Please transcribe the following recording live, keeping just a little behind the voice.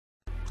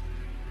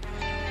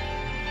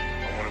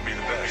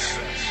best.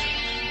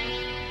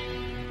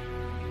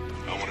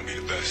 I want to be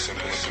the best,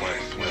 simple and plain.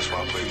 That's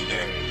why I play the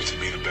game. To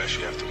be the best,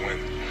 you have to win.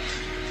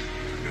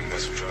 And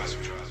that's what drives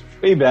me.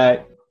 We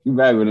back. We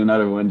back with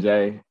another one,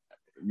 Jay.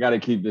 Got to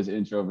keep this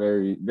intro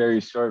very, very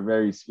short,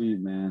 very sweet,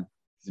 man.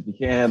 If you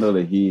can't handle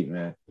the heat,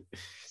 man,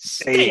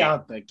 stay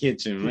out the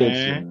kitchen,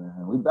 man.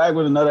 We back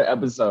with another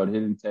episode,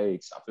 Hidden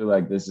Takes. I feel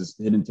like this is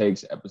Hidden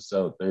Takes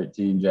episode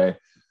 13, Jay.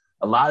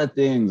 A lot of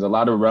things, a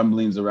lot of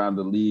rumblings around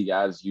the league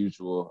as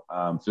usual.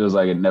 Feels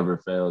like it never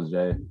fails,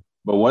 Jay.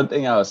 But one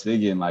thing I was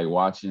thinking, like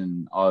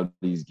watching all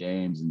these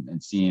games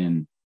and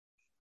seeing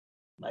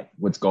like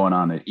what's going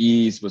on in the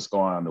East, what's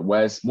going on in the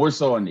West, more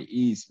so in the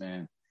East,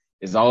 man,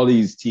 is all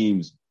these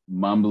teams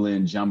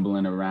mumbling,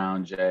 jumbling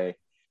around, Jay.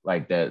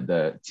 Like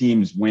the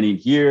teams winning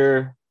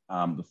here,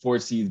 the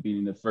 4th seeds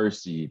beating the 1st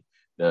seed,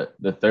 the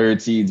 3rd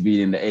seeds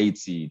beating the 8th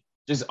seed.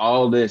 Just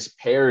all this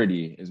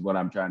parity is what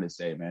I'm trying to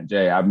say, man.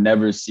 Jay, I've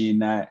never seen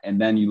that. And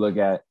then you look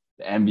at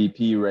the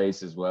MVP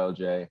race as well,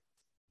 Jay.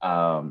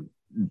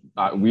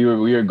 We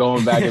were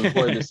going back and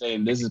forth to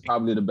saying this is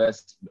probably the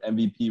best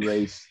MVP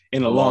race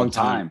in a long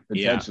time,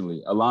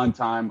 potentially. Yeah. A long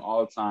time,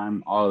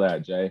 all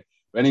that, Jay.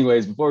 But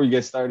anyways, before we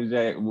get started,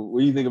 Jay,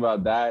 what do you think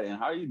about that? And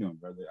how are you doing,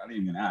 brother? I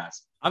didn't even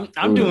ask.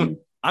 I'm doing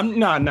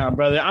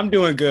brother. I'm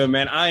doing good,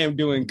 man. I am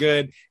doing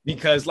good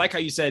because like how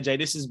you said, Jay,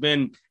 this has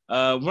been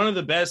one of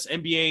the best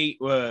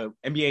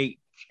NBA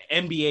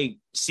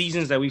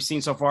seasons that we've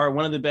seen so far.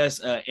 One of the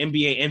best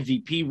NBA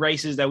MVP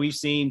races that we've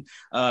seen.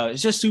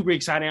 It's just super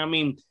exciting. I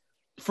mean,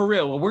 for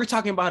real, we're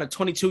talking about a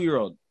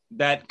 22-year-old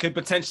that could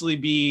potentially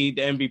be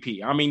the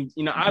MVP. I mean,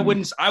 you know, I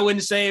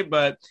wouldn't say it,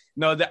 but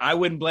no, that I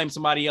wouldn't blame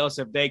somebody else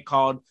if they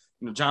called,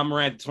 you know, Ja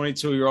Morant, the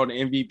 22-year-old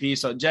MVP.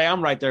 So Jay,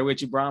 I'm right there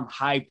with you, bro. I'm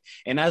hyped.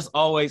 And as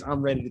always,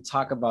 I'm ready to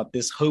talk about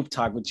this hoop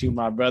talk with you,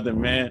 my brother,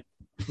 man.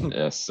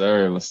 Yes,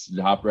 sir. Let's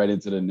hop right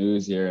into the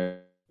news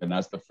here. And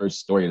that's the first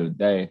story of the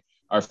day.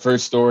 Our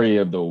first story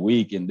of the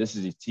week. And this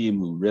is a team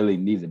who really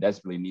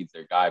desperately needs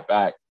their guy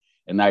back.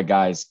 And that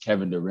guy is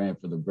Kevin Durant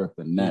for the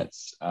Brooklyn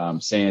Nets,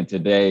 saying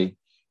today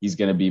he's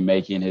going to be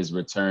making his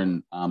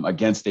return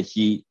against the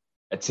Heat,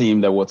 a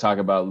team that we'll talk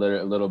about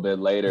a little bit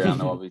later. I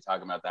know we'll be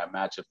talking about that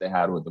matchup they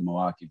had with the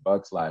Milwaukee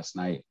Bucks last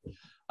night.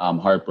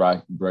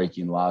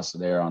 Heartbreaking loss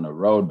there on the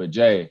road. But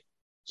Jay,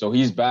 so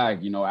he's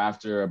back, you know,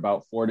 after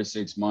about 4 to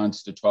 6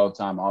 months, the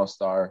 12-time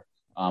All-Star,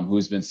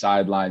 who's been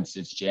sidelined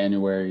since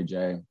January,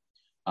 Jay,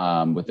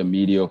 with a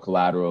medial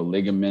collateral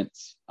ligament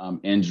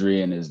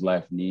injury in his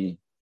left knee.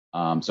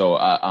 So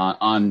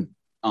on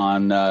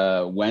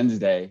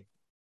Wednesday,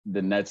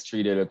 the Nets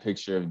tweeted a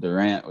picture of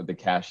Durant with the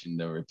caption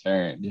 "The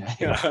Return."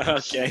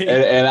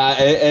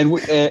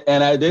 Okay.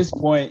 And at this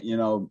point, you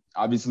know,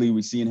 obviously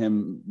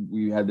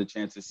we had the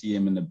chance to see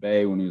him in the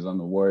Bay when he was on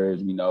the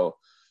Warriors. We know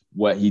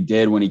what he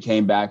did when he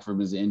came back from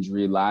his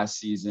injury last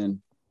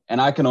season, and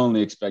I can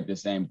only expect the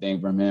same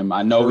thing from him.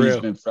 I know he's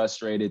been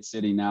frustrated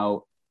sitting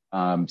out,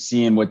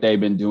 seeing what they've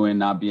been doing,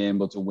 not being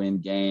able to win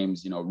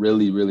games, you know,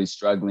 really, really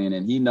struggling,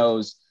 and he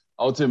knows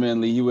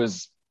ultimately he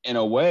was. In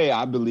a way,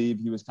 I believe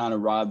he was kind of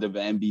robbed of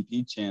an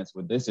MVP chance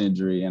with this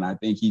injury. And I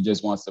think he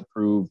just wants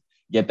to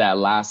get that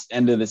last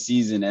end of the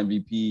season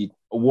MVP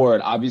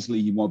award.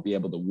 Obviously, he won't be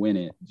able to win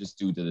it just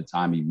due to the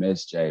time he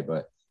missed, Jay.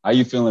 But how are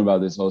you feeling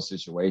about this whole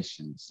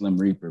situation? Slim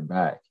Reaper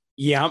back.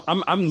 Yeah,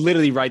 I'm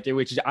literally right there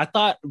with you. I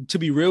thought, to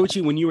be real with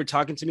you, when you were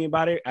talking to me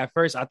about it, at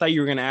first, I thought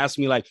you were going to ask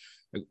me, like,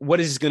 what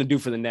is this going to do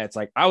for the Nets?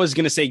 Like, I was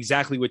going to say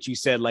exactly what you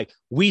said. Like,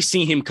 we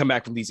seen him come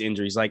back from these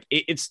injuries. Like,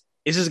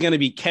 it's just going to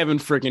be Kevin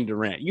freaking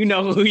Durant. You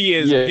know who he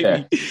is.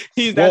 Yeah.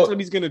 That's what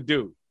he's going to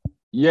do.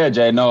 Yeah,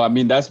 Jay. No, I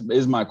mean,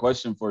 is my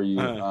question for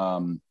you.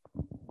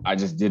 I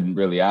just didn't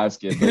really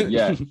ask it. But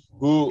yeah,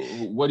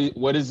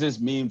 what does this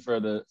mean for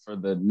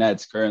the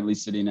Nets currently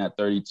sitting at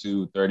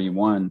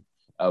 32-31,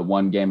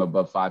 one game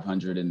above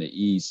 500 in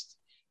the East,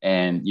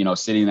 and, you know,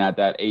 sitting at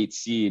that 8th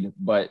seed.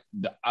 But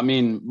I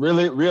mean,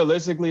 really,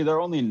 realistically,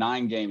 they're only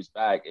 9 games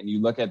back. And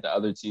you look at the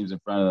other teams in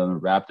front of them,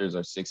 the Raptors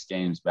are 6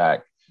 games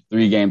back.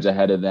 3 games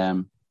ahead of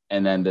them.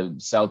 And then the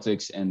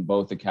Celtics and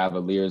both the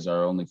Cavaliers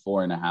are only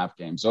 4.5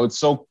 games. So it's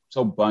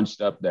so bunched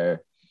up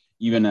there,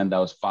 even in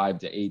those 5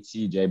 to 8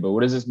 CJ. But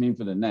what does this mean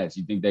for the Nets?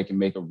 You think they can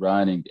make a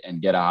run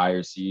and get a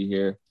higher seed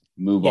here,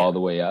 move all the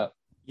way up?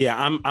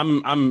 Yeah,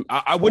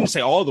 I wouldn't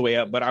say all the way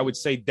up, but I would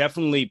say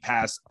definitely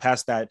past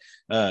that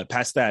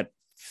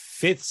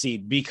 5th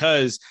seed,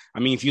 because I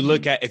mean, if you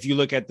look at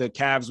the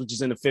Cavs, which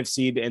is in the 5th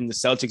seed, and the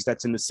Celtics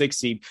that's in the 6th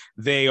seed,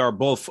 they are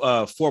both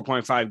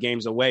 4.5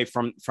 games away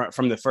from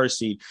the 1st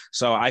seed.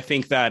 So I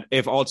think that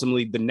if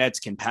ultimately the Nets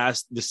can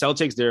pass the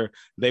Celtics,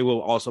 they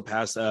will also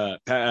pass the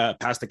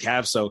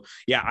Cavs. So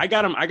yeah, I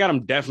got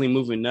them definitely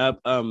moving up.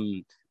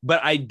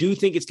 but I do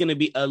think it's going to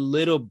be a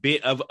little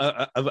bit of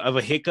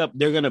a hiccup.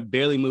 They're going to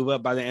barely move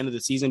up by the end of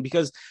the season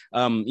because,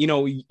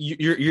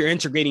 you're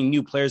integrating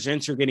new players. You're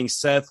integrating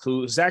Seth,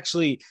 who's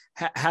actually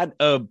had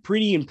a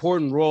pretty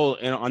important role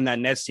on that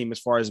Nets team as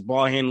far as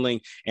ball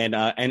handling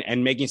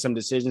and making some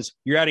decisions.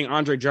 You're adding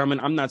Andre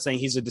Drummond. I'm not saying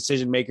he's a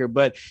decision maker,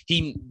 but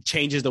he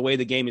changes the way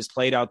the game is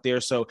played out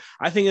there. So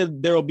I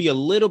think there will be a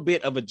little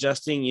bit of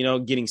adjusting,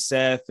 getting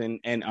Seth and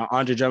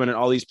Andre Drummond and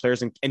all these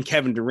players and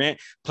Kevin Durant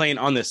playing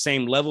on the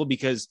same level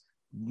because,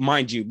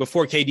 mind you,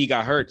 before KD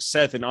got hurt,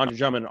 Seth and Andre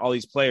Drummond and all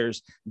these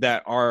players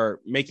that are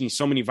making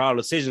so many vital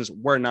decisions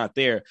were not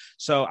there.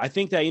 So I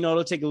think that,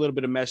 it'll take a little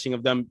bit of meshing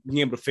of them being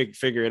able to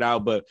figure it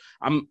out. But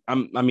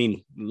I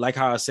mean, like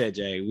how I said,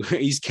 Jay,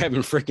 he's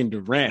Kevin freaking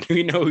Durant.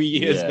 We know who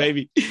he is,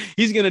 baby.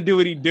 He's going to do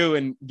what he do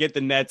and get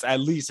the Nets at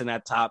least in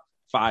that top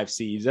 5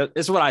 seeds.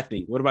 That's what I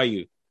think. What about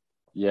you?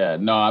 Yeah,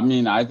 no, I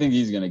mean, I think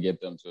he's going to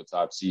get them to a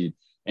top seed.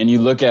 And you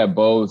look at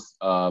both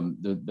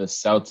the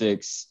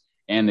Celtics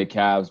and the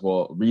Cavs.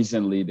 Well,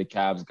 recently the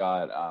Cavs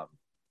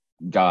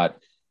got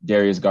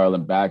Darius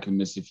Garland back, who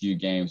missed a few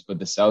games. But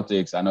the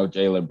Celtics, I know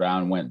Jaylen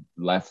Brown went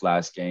left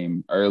last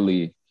game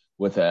early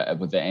with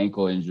an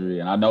ankle injury,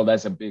 and I know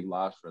that's a big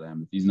loss for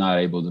them if he's not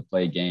able to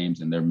play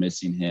games and they're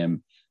missing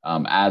him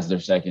as their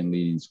second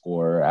leading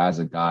scorer, as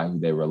a guy who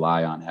they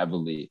rely on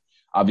heavily.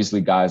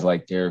 Obviously, guys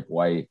like Derek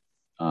White,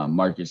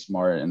 Marcus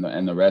Smart,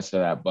 and the rest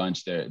of that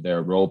bunch,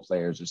 their role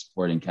players or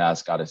supporting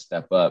cast got to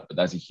step up. But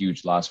that's a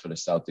huge loss for the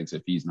Celtics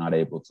if he's not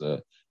able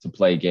to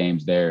play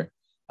games there.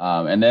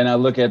 And then I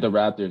look at the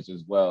Raptors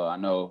as well. I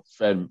know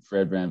Fred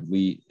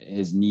VanVleet,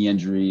 his knee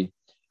injury,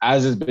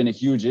 as has been a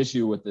huge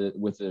issue with the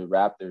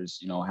Raptors.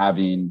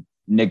 Having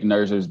Nick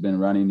Nurse's been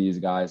running these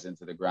guys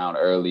into the ground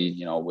early.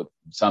 With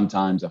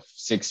sometimes a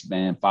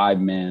 6-man,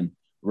 5-man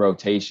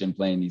rotation,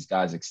 playing these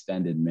guys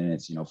extended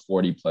minutes.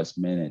 40 plus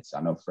minutes.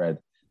 I know Fred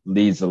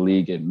leads the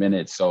league in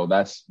minutes. So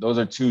those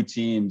are two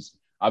teams.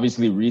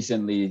 Obviously,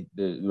 recently,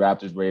 the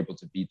Raptors were able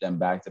to beat them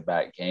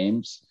back-to-back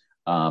games,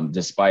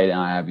 despite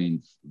not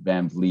having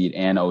VanVleet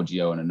and OG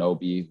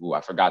Anunoby, who I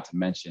forgot to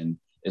mention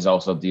is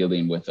also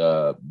dealing with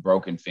a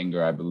broken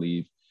finger, I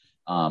believe.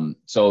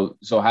 So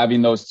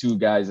having those two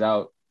guys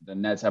out, the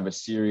Nets have a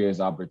serious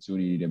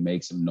opportunity to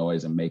make some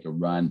noise and make a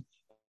run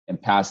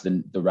and pass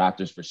the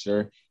Raptors for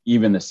sure,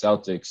 even the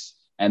Celtics.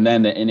 And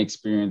then the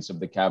inexperience of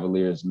the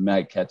Cavaliers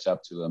might catch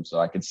up to them. So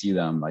I could see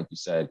them, like you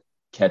said,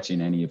 catching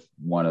any of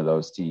one of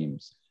those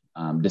teams,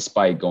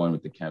 despite going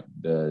with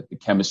the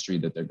chemistry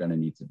that they're going to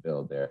need to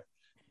build there.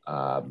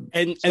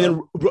 And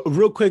then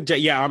real quick, Jay,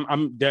 yeah,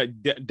 I'm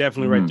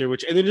definitely right there.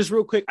 And then just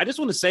real quick, I just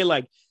want to say,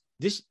 like,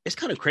 this, it's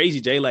kind of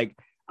crazy, Jay. Like,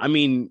 I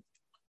mean,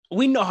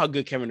 we know how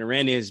good Kevin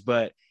Durant is,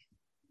 but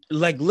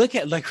really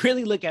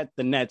look at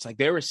the Nets. Like,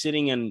 they were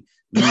sitting in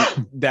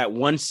that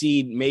 1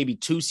 seed, maybe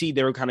 2 seed.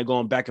 They were kind of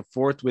going back and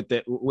forth with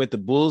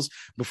the Bulls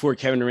before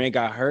Kevin Durant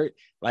got hurt.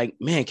 Like,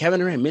 man, Kevin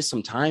Durant missed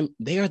some time.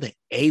 They are the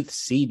 8th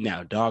seed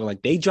now, dog.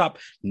 Like, they dropped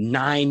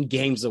 9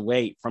 games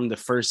away from the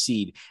 1st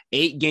seed,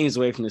 8 games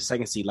away from the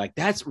 2nd seed. Like,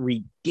 that's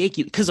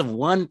ridiculous because of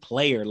one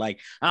player.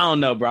 Like, I don't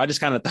know, bro. I just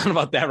kind of thought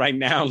about that right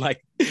now.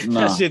 Like,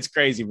 that shit's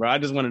crazy, bro. I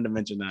just wanted to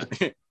mention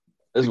that.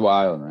 It's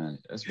wild, man.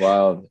 It's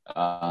wild.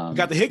 You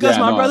got the hiccups,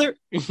 brother?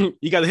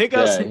 You got the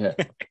hiccups? Yeah.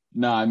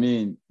 No, I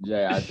mean,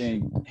 Jay, I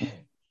think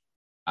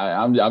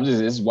I'm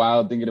just, it's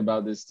wild thinking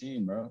about this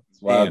team, bro.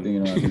 It's wild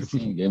thinking about this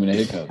team. Gave me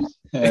the hiccups.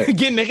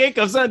 Getting the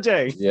hiccups, huh,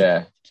 Jay?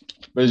 Yeah.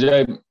 But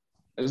Jay,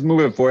 let's move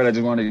it forward. I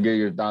just wanted to get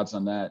your thoughts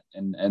on that.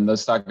 And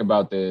let's talk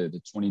about the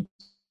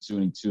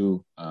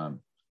 2022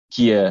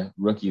 Kia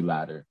rookie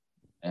ladder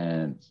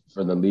and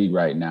for the league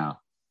right now.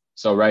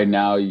 So right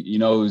now, you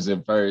know who's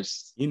in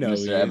first.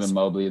 Mr. Evan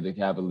Mobley of the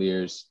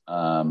Cavaliers,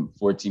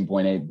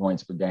 14.8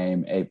 points per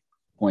game,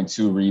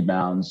 8.2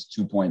 rebounds,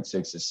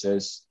 2.6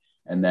 assists.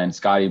 And then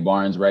Scotty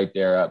Barnes right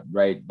there, up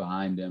right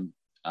behind him,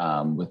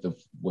 with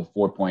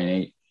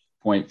 14.8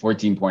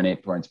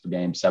 points per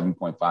game,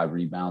 7.5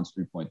 rebounds,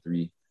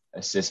 3.3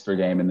 assists per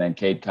game. And then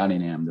Cade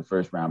Cunningham, the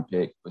first round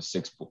pick, with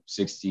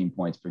 16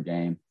 points per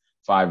game,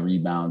 5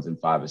 rebounds and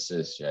 5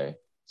 assists, Jay.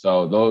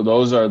 So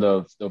those are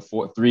the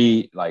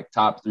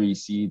top 3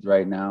 seeds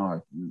right now,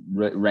 or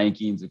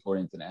rankings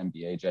according to the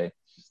NBA. Jay,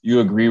 you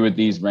agree with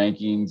these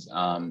rankings?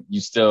 You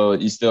still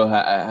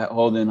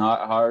holding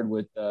hard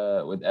with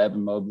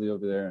Evan Mobley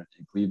over there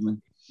in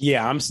Cleveland?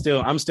 Yeah, I'm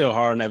still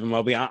hard on Evan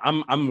Mobley.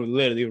 I'm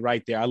literally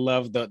right there. I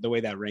love the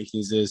way that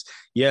rankings is.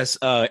 Yes,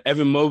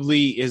 Evan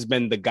Mobley has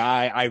been the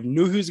guy. I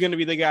knew he was going to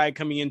be the guy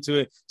coming into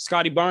it.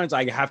 Scotty Barnes,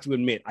 I have to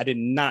admit, I did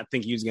not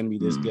think he was going to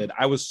be this good.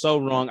 I was so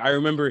wrong. I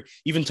remember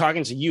even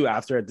talking to you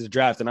after at the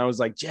draft, and I was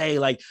like, Jay,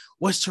 like,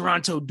 what's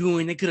Toronto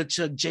doing? They could have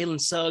chucked Jalen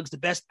Suggs, the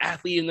best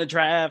athlete in the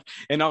draft,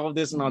 and all of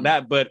this and all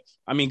that. But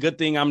I mean, good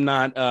thing I'm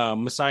not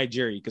Masai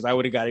Ujiri, because I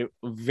would have got it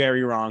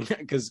very wrong,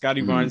 because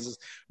Scotty Barnes is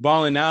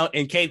balling out.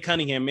 And Cade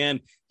Cunningham, man,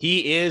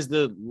 he is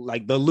the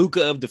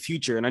Luka of the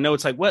future. And I know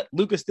it's like, what?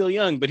 Luka's still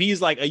young, but he's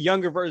like a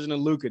younger version of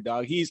Luka,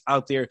 dog. He's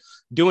out there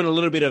doing a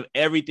little bit of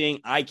everything.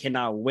 I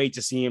cannot wait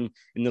to see him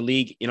in the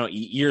league,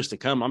 years to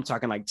come. I'm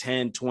talking like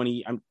 10,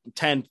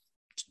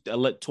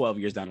 12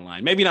 years down the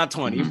line. Maybe not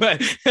 20,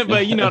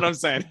 but you know what I'm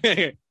saying.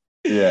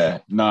 Yeah,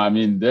 no, I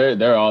mean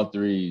they're all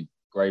three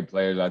great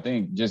players. I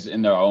think just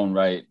in their own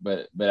right,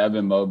 but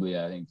Evan Mobley,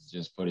 I think, is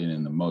just putting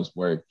in the most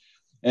work,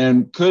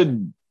 and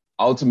could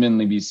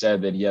ultimately be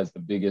said that he has the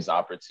biggest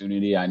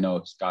opportunity. I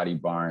know Scotty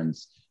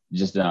Barnes,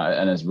 just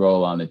in his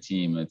role on the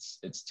team,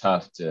 it's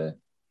tough to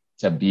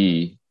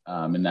be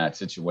in that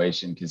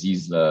situation because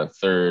he's the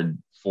third,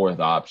 fourth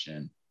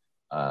option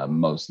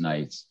most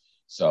nights.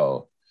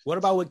 So. What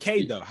about with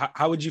Cade, though?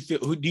 How would you feel?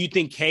 Who do you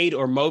think, Cade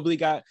or Mobley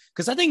got?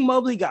 Because I think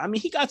Mobley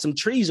he got some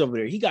trees over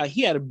there. He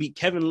had to beat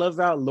Kevin Love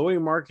out, Lauri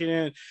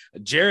Markkanen,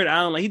 Jared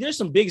Allen. Like, there's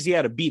some bigs he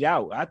had to beat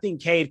out. I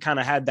think Cade kind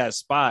of had that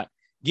spot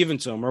given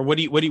to him. Or what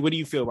do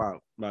you feel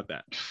about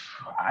that?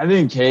 I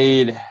think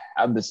Cade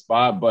had the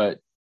spot, but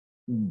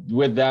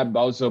with that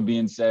also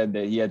being said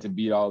that he had to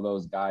beat all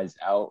those guys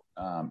out,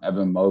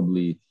 Evan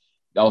Mobley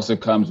also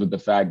comes with the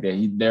fact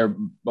that they're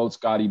both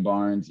Scotty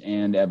Barnes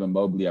and Evan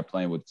Mobley are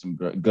playing with some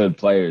good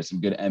players,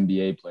 some good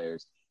NBA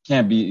players.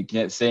 Can't be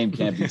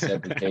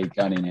said for Cade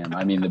Cunningham.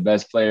 I mean, the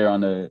best player on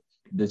the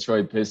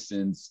Detroit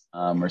Pistons,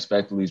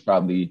 respectively, is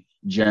probably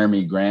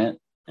Jeremy Grant,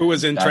 who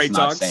was in trade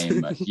talks.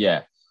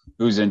 Yeah,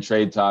 who's in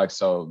trade talks.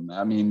 So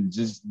I mean,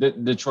 just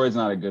Detroit's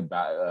not a good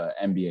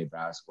NBA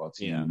basketball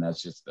team, and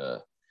that's just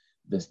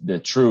the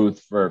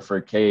truth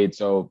for Cade.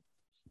 So.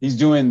 He's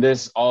doing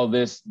all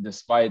this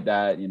despite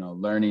that,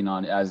 learning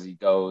on as he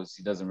goes.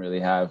 He doesn't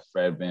really have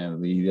Fred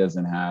VanVleet. He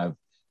doesn't have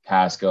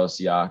Pascal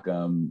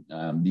Siakam,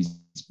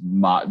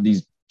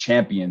 these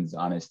champions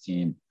on his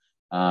team.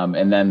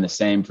 And then the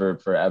same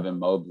for Evan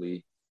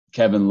Mobley.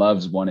 Kevin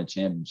Love's won a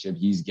championship.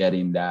 He's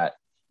getting that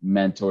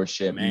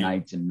mentorship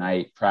night to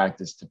night,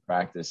 practice to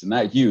practice. And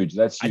that's huge.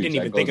 That's huge. I didn't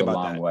even think about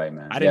that. Long way,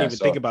 man. I didn't even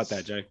think about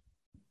that, Jay.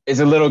 It's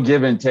a little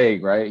give and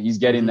take, right? He's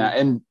getting that.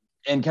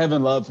 And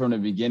Kevin Love from the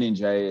beginning,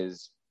 Jay,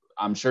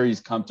 I'm sure he's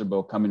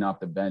comfortable coming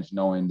off the bench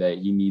knowing that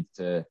he needs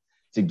to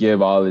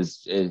give all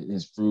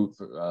his fruit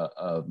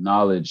of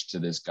knowledge to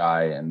this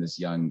guy and this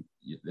young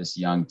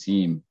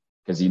team,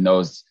 because he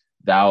knows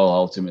that will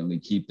ultimately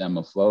keep them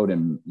afloat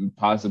and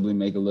possibly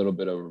make a little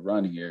bit of a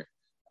run here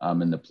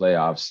in the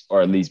playoffs,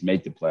 or at least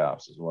make the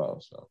playoffs as well.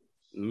 So,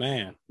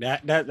 man,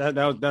 that's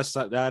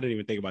I didn't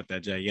even think about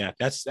that, Jay. Yeah,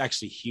 that's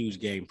actually a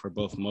huge game for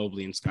both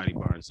Mobley and Scotty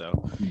Barnes.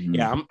 So,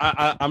 yeah,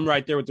 I'm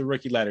right there with the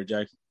rookie ladder,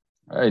 Jay.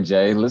 All right,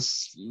 Jay,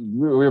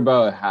 we're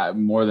about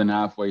more than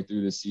halfway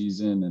through the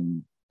season,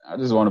 and I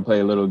just want to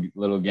play a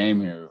little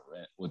game here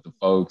with the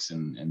folks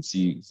and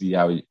see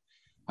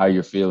how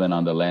you're feeling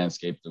on the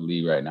landscape of the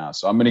league right now.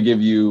 So I'm going to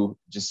give you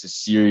just a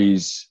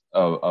series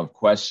of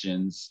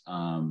questions.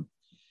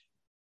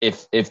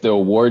 If the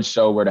award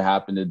show were to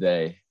happen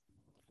today,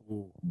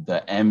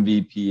 the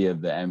MVP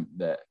of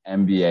the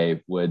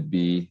NBA would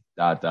be ...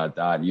 You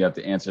have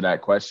to answer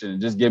that question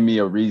and just give me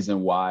a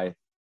reason why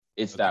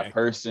it's that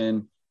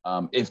person.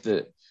 If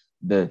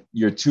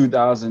your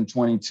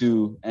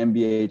 2022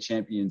 NBA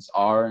champions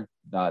are ...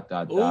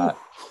 Okay.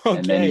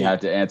 And then you have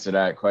to answer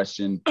that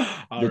question.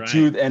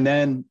 And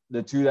then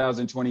the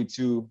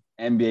 2022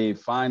 NBA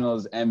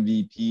Finals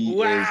MVP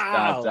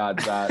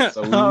is ...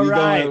 So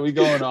we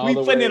going all the way.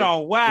 We putting it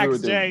on wax,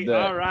 Jay.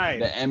 All right.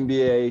 The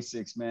NBA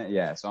six-man.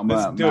 Yeah. So I'm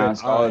going to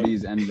ask all of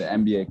these, and the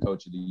NBA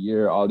Coach of the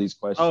Year, all these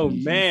questions. Oh,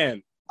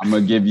 man. I'm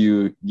going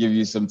to give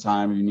you some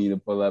time if you need to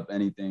pull up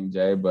anything,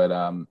 Jay. But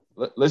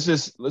let's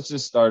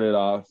just start it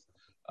off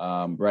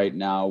right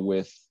now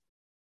with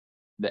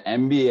the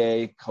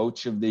NBA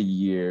Coach of the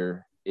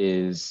Year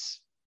is...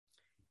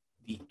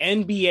 The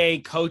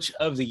NBA Coach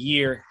of the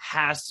Year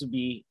has to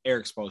be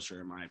Erik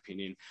Spoelstra, in my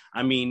opinion.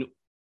 I mean,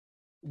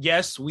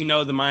 yes, we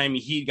know the Miami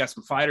Heat got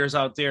some fighters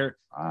out there,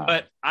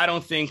 but I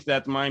don't think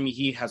that the Miami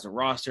Heat has a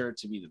roster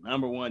to be the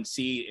number one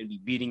seed and be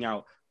beating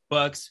out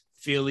Bucks,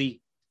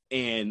 Philly,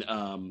 and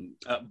I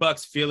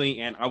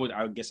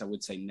guess I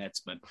would say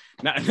Nets, but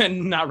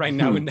not right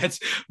now with Nets.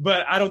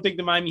 But I don't think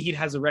the Miami Heat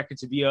has a record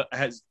to be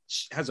has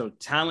a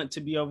talent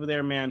to be over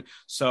there, man.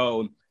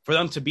 So for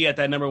them to be at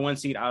that number one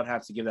seed, I would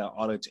have to give that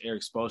all to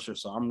Erik Spoelstra.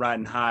 So I'm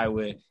riding high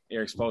with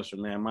Erik Spoelstra,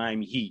 man.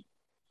 Miami Heat.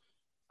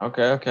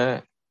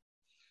 Okay.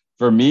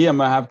 For me, I'm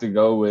gonna have to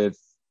go with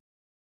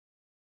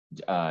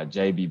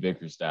JB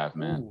Bickerstaff,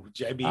 man. Ooh,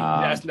 JB,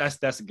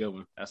 that's a good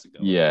one. That's a good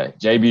one. Yeah,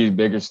 JB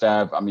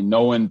Bickerstaff. I mean,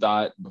 no one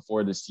thought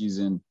before the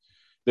season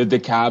that the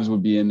Cavs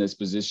would be in this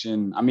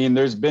position. I mean,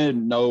 there's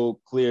been no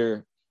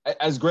clear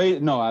as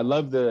great. No, I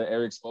love the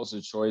Erik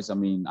Spoelstra choice. I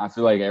mean, I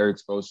feel like Erik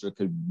Spoelstra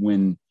could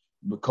win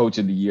Coach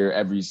of the Year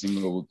every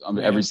single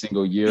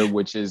year,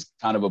 which is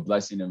kind of a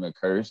blessing and a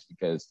curse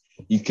because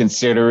he's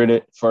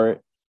considerate for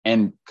it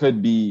and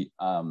could be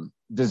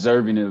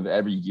deserving of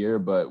every year,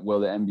 but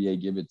will the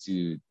NBA give it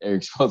to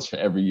Erik Spoelstra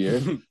every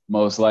year?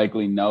 Most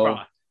likely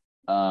no.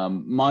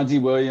 Monty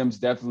Williams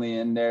definitely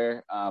in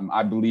there.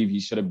 I believe he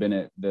should have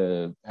been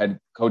the head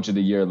coach of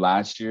the year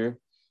last year.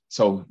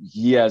 So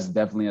he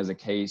definitely has a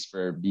case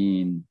for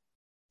being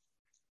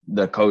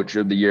the coach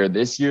of the year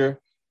this year.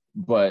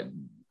 But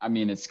I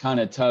mean, it's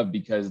kind of tough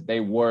because they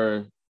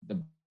were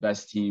the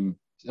best team.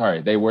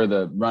 Sorry, they were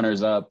the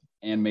runners up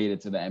and made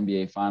it to the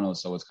NBA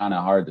Finals. So it's kind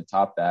of hard to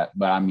top that.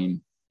 But I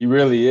mean, he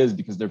really is,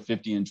 because they're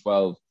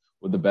 50-12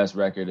 with the best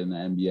record in the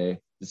NBA,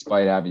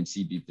 despite having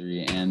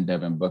CP3 and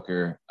Devin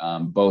Booker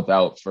both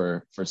out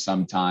for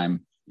some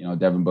time. You know,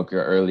 Devin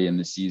Booker early in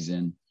the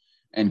season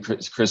and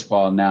Chris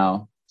Paul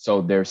now.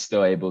 So they're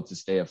still able to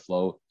stay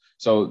afloat.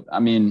 So, I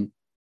mean,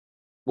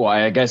 well,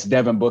 I guess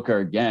Devin Booker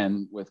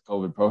again with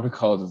COVID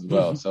protocols as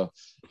well. So,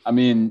 I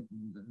mean,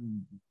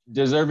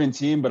 deserving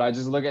team, but I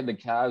just look at the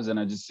Cavs and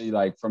I just see,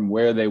 like, from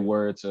where they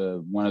were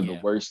to one of the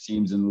worst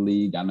teams in the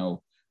league. I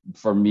know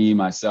for me,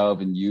 myself,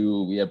 and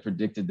you, we had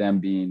predicted them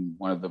being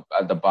one of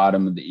at the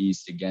bottom of the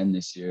East again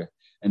this year,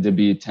 and to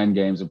be 10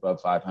 games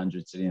above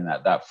 500, sitting in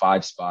that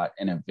 5 spot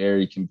in a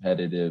very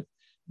competitive,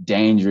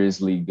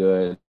 dangerously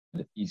good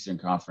Eastern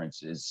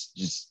Conference is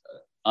just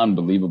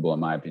unbelievable in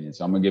my opinion.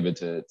 So I'm gonna give it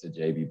to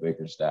JB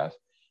Bickerstaff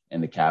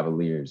and the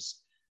Cavaliers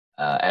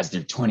as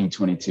their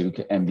 2022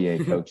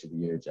 NBA Coach of the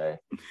Year, Jay.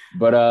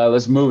 But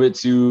let's move it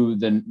to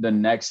the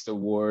next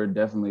award.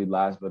 Definitely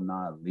last but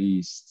not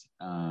least.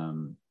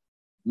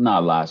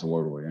 Not last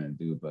award we're going to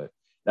do, but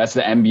that's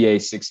the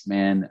NBA Sixth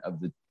Man of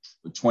the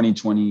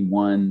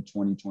 2021-2022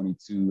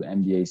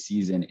 NBA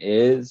season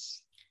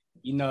is...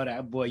 You know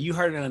that, boy. You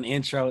heard it on the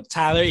intro.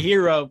 Tyler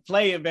Herro,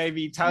 play it,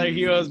 baby. Tyler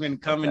Herro has been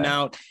coming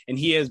out, and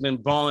he has been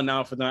balling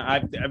out for them.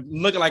 I'm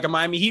looking like a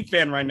Miami Heat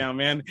fan right now,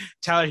 man.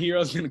 Tyler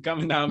Herro's been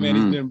coming out,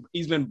 man.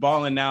 He's been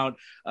balling out.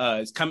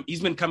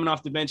 He's been coming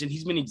off the bench, and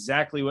he's been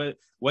exactly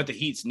what the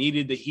Heat's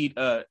needed. The Heat,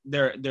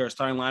 their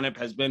starting lineup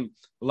has been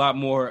a lot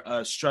more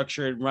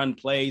structured, run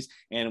plays,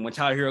 and when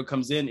Tyler Herro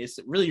comes in, it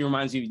really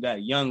reminds you of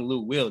that young Lou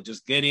Will.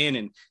 Just get in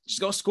and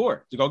just go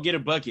score, to go get a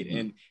bucket,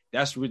 and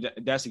that's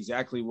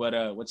exactly what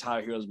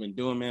Tyler Herro's been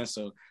doing, man.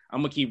 So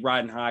I'm gonna keep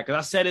riding high, because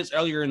I said this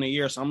earlier in the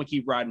year, so I'm gonna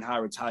keep riding high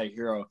with Tyler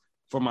Herro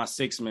for my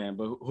sixth man.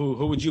 But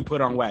who would you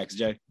put on wax,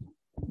 Jay?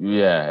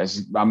 Yeah,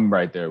 I'm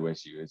right there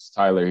with you. It's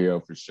Tyler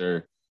Herro for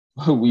sure.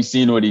 We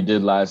seen what he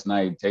did last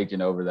night, taking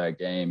over that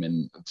game,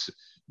 and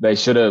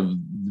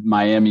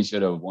Miami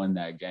should have won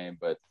that game,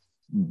 but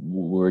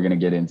we're gonna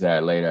get into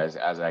that later,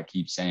 as I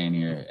keep saying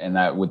here. And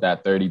that with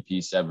that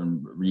 30-piece,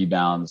 7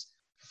 rebounds,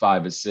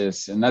 5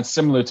 assists, and that's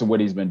similar to what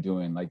he's been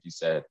doing, like you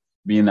said,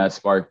 being that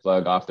spark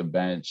plug off the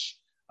bench,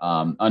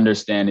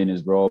 understanding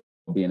his role,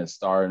 being a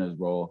star in his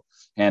role,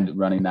 and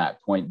running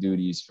that point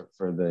duties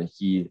for the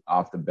Heat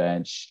off the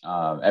bench.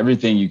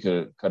 Everything you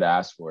could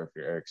ask for if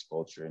you're Eric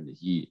Spoelstra in the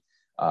Heat.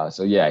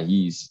 So yeah,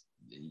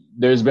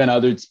 there's been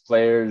other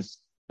players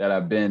that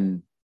have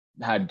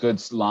had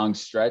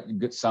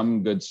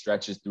some good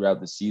stretches throughout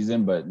the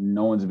season, but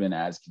no one's been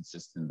as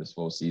consistent this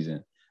whole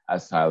season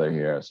as Tyler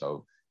Herro.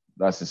 So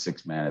that's the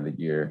sixth man of the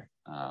year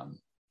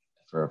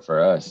for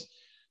us.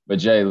 But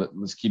Jay,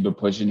 let's keep it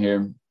pushing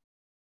here.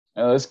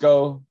 Let's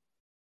go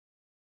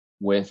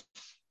with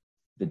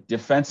the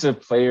defensive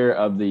player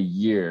of the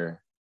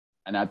year.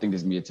 And I think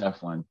this is going to be a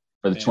tough one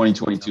for the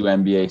 2022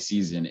 NBA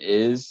season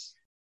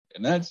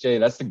and that's Jay.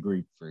 That's the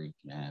Greek freak,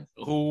 man.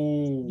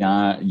 Ooh,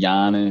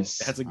 Giannis.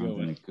 That's a good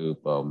one.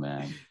 Antetokounmpo,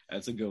 man.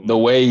 That's a good one. The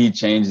way he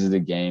changes the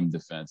game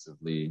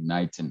defensively,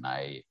 night to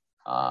night,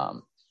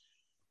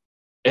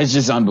 it's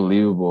just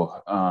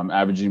unbelievable.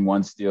 Averaging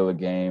 1 steal a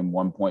game,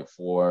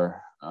 1.4,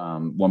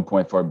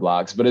 1.4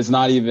 blocks. But it's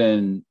not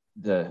even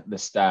the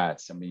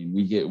stats. I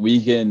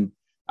mean,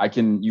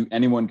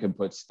 anyone can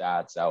put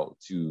stats out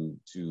to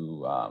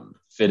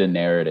fit a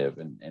narrative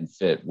and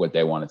fit what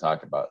they want to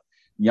talk about.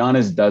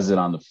 Giannis does it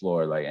on the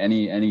floor. Like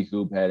any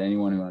hoop head,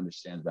 anyone who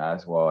understands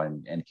basketball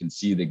and can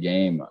see the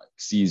game,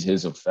 sees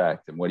his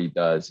effect and what he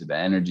does, the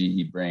energy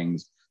he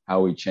brings,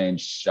 how he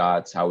changed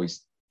shots, how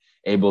he's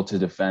able to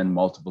defend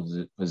multiple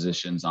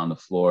positions on the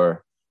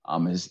floor,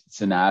 his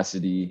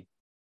tenacity,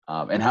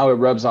 and how it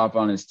rubs off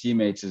on his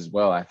teammates as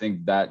well. I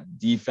think that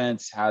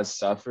defense has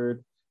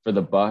suffered for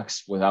the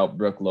Bucks without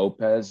Brook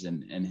Lopez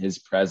and his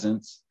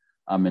presence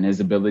and his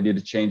ability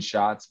to change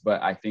shots.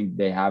 But I think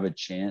they have a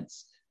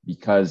chance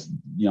because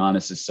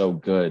Giannis is so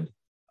good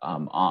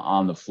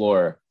on the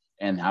floor,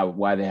 and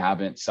why they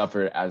haven't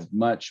suffered as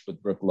much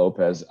with Brook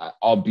Lopez,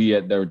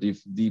 albeit their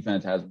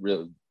defense has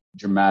really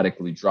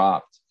dramatically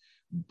dropped.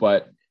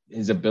 But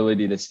his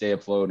ability to stay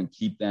afloat and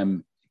keep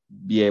them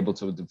be able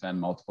to defend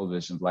multiple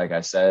positions, like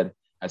I said,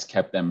 has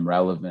kept them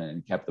relevant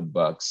and kept the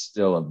Bucks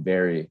still a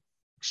very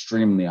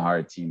extremely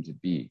hard team to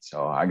beat.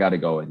 So I got to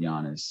go with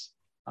Giannis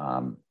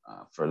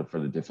for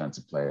the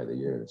defensive player of the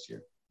year this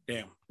year.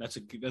 Damn, that's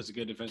a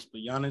good defense.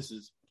 But Giannis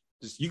is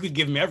just, you could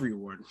give him every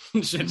award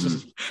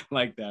just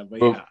like that.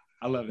 But yeah,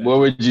 I love that. What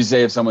would you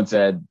say if someone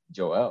said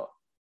Joel?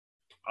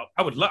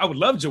 I would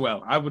love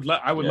Joel. I would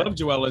love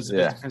Joel as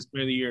defense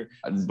player of the year.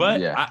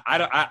 But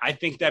I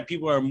think that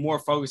people are more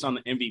focused on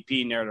the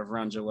MVP narrative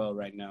around Joel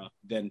right now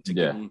than to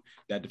give him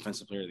that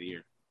defensive player of the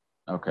year.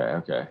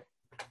 Okay.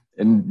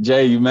 And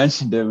Jay, you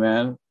mentioned it,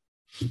 man.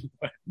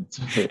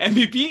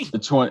 MVP? The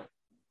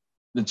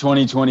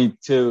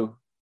 2022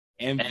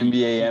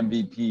 NBA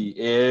MVP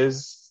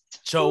is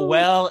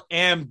Joel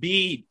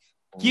Embiid.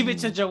 Give it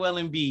to Joel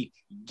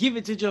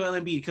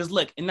Embiid. Because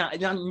look, now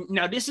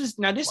this is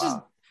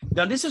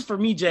Now, this is for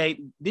me, Jay.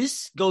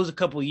 This goes a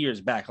couple of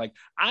years back. Like,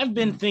 I've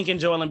been thinking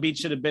Joel Embiid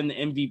should have been the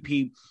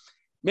MVP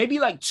maybe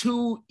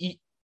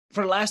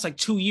for the last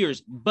 2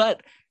 years,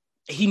 but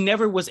he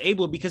never was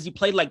able because he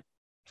played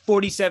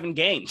 47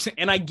 games.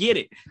 And I get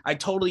it. I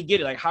totally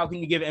get it. Like, how can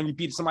you give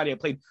MVP to somebody that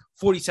played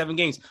 47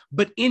 games?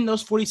 But in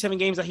those 47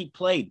 games that he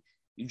played,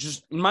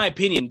 just in my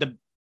opinion,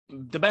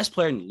 the best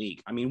player in the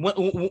league. I mean,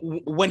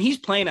 when he's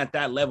playing at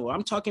that level,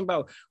 I'm talking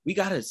about we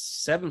got a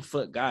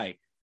 7-foot guy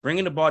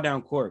bringing the ball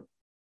down court,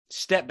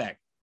 step back,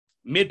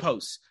 mid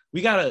post.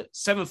 We got a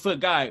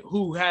 7-foot guy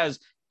who has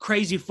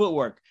crazy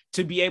footwork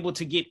to be able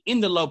to get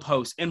in the low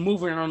post and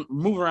move around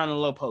the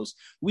low post.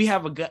 We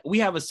have a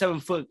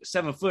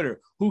 7-footer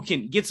who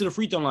can get to the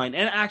free throw line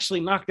and actually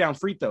knock down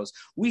free throws.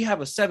 We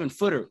have a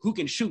 7-footer who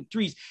can shoot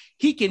threes.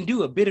 He can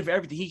do a bit of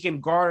everything. He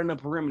can guard on the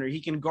perimeter. He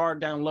can guard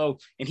down low,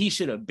 and he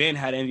should have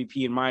had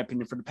MVP in my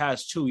opinion for the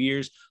past 2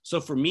 years. So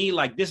for me,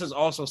 this is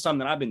also something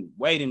that I've been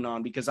waiting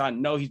on because I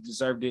know he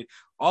deserved it.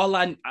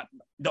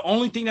 The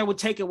only thing that would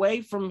take away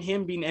from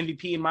him being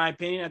MVP, in my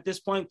opinion, at this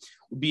point,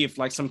 would be if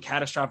some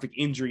catastrophic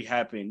injury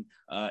happened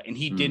and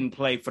he didn't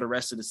play for the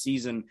rest of the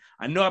season.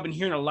 I know I've been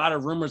hearing a lot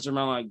of rumors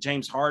around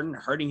James Harden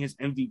hurting his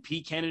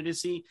MVP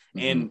candidacy,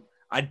 and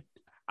I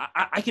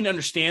can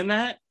understand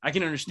that.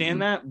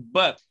 That,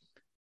 but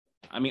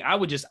I mean, I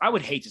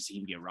would hate to see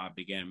him get robbed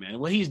again, man.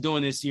 What he's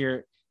doing this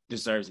year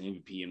deserves an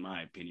MVP, in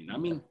my opinion. I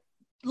mean,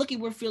 look at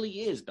where Philly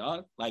is,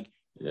 dog.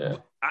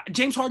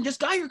 James Harden just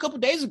got here a couple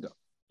days ago.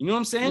 You know what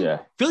I'm saying? Yeah.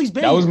 Philly's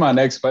been. That was my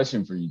next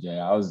question for you, Jay.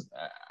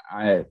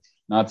 I had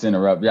not to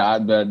interrupt. Yeah,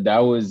 but that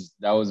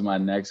was my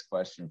next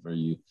question for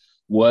you.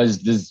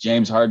 Does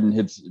James Harden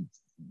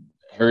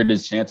hurt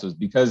his chances?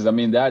 Because I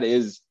mean that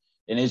is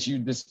an issue,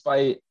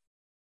 despite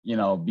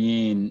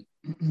being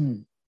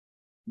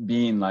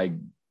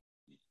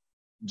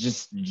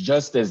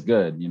just as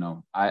good.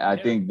 I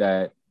think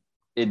that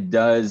it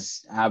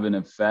does have an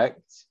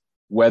effect,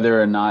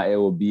 whether or not it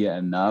will be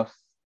enough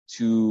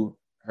to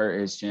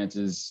hurt his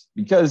chances,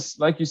 because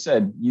like you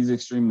said, he's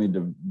extremely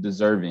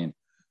deserving.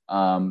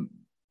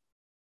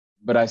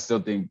 But I still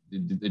think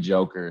the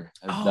Joker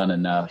has done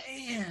enough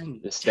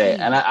to stay.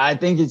 Dang. And I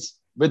think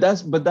but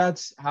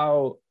that's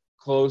how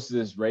close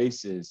this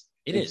race is.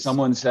 If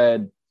someone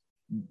said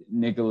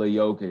Nikola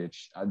Jokic,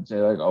 I'd say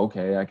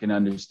okay, I can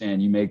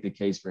understand. You make the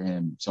case for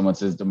him. If someone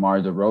says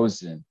DeMar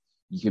DeRozan,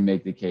 you can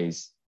make the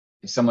case.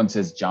 If someone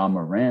says John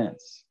Morant,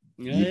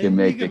 you can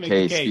make the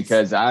case.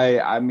 Because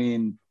I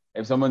mean,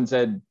 if someone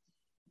said,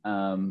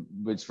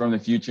 which from the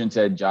future and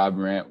said Ja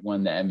Morant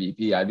won the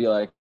MVP, I'd be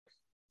like,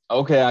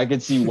 okay, I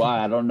could see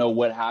why. I don't know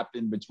what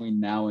happened between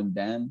now and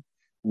then,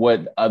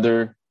 what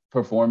other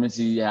performance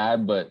he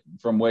had, but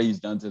from what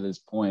he's done to this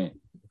point,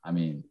 I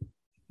mean,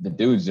 the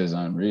dude's just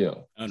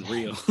unreal.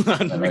 Unreal.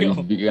 I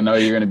know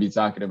you're going to be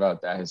talking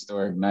about that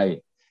historic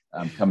night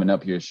coming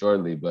up here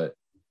shortly, but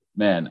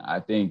man,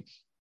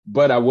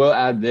 but I will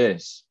add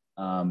this.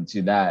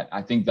 To that,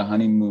 I think the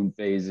honeymoon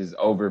phase is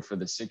over for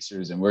the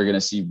Sixers, and we're going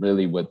to see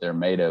really what they're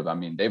made of. I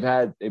mean, they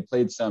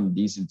played some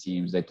decent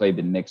teams. They played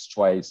the Knicks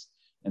twice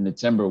and the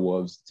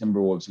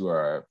Timberwolves, who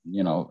are,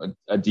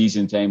 a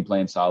decent team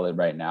playing solid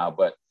right now.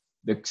 But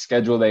the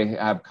schedule they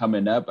have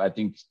coming up, I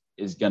think,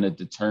 is going to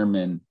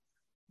determine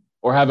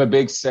or have a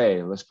big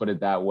say, let's put it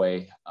that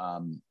way,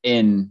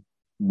 in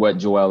what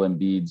Joel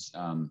Embiid's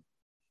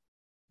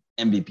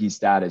MVP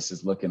status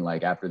is looking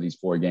like after these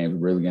 4 games.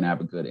 We're really going to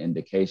have a good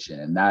indication.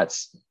 And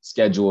that's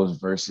schedules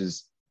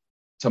versus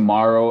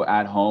tomorrow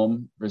at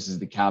home versus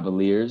the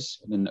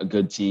Cavaliers, and a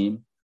good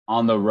team,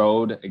 on the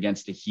road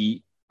against the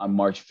Heat on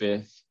March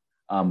 5th,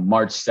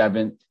 March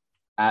 7th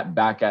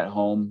back at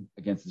home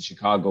against the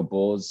Chicago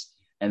Bulls,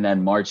 and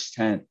then March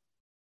 10th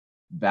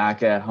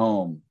back at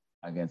home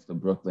against the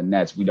Brooklyn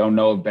Nets. We don't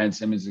know if Ben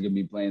Simmons is going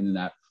to be playing in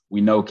that.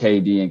 We know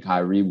KD and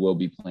Kyrie will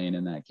be playing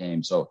in that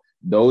game. So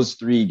those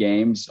 3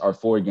 games, or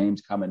 4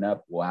 games coming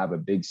up, will have a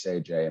big say,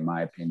 Jay, in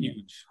my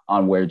opinion,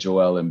 on where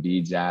Joel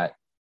Embiid's at.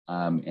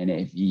 And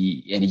if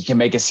he can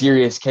make a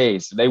serious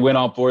case, they win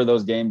all 4 of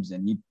those games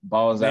and he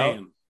balls out,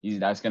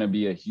 that's going to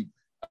be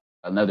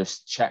another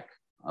check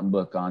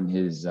book on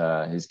his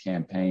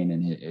campaign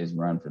and his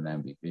run for the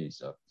MVP.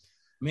 So,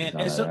 man,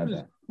 and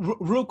so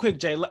real quick,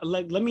 Jay,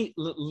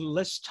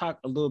 let's talk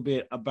a little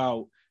bit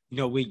about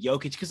with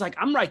Jokic, because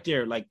I'm right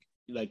there,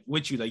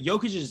 with you,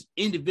 Jokic's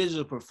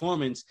individual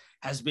performance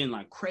has been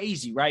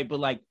crazy, right?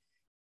 But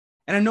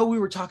and I know we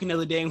were talking the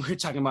other day, and we were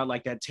talking about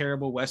that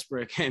terrible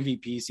Westbrook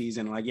MVP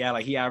season.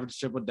 He averaged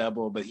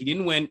triple-double, but he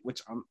didn't win,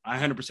 which I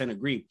 100%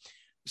 agree.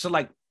 So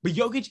but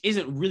Jokic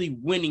isn't really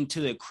winning to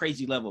the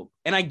crazy level.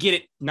 And I get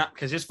it, not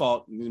because his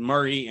fault,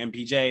 Murray and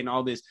PJ and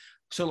all this.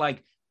 So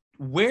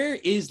where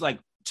is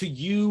to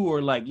you,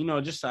 or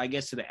just I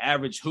guess to the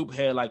average hoop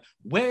head,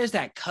 where is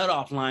that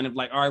cutoff line of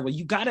all right, well,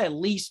 you got to at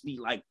least be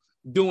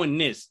doing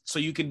this so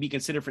you can be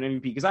considered for an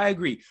MVP? Because I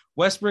agree,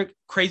 Westbrook,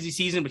 crazy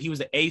season, but he was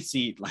the 8th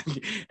seed,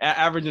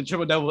 averaging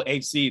triple double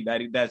 8th seed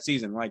that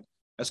season.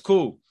 That's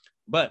cool,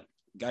 but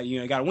got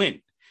to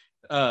win.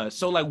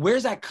 So like,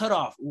 where's that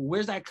cutoff?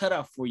 Where's that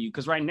cutoff for you?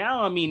 Because right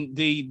now, I mean,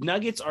 the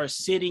Nuggets are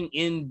sitting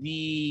in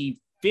the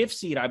 5th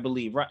seed, I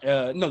believe. Right?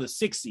 No, the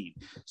 6th seed.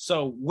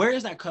 So where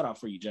is that cutoff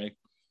for you, Jay?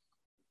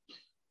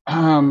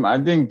 I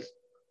think,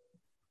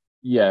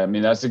 yeah, I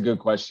mean, that's a good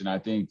question. I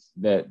think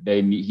that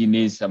he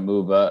needs to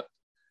move up.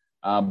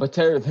 But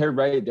they're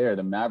right there,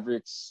 the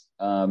Mavericks.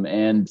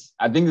 And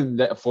I think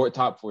that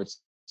top 4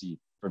 seed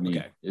for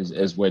me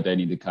is where they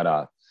need to cut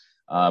off.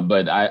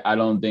 But I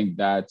don't think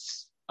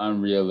that's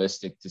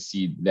unrealistic to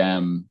see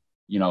them,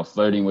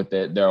 flirting with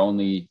it. They're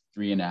only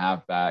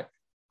 3.5 back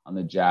on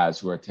the Jazz,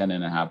 who are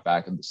 10.5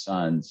 back of the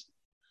Suns.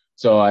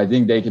 So I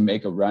think they can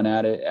make a run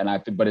at it. And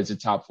but it's a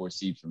top 4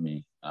 seed for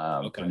me,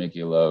 for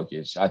Nikola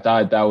Jokic. I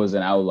thought that was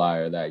an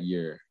outlier that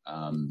year.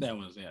 That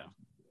was, yeah.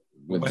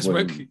 With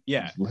Westbrook,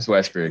 with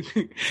Westbrook.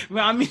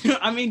 Well,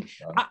 I mean,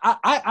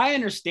 I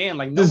understand,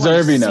 like,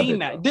 deserving of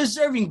it,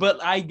 deserving,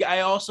 but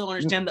I also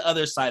understand the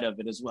other side of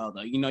it as well,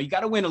 though. You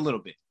got to win a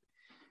little bit.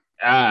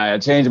 I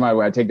changed my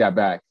way. I take that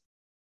back.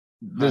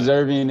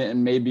 Deserving,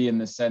 and maybe in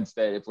the sense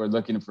that if we're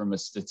looking from a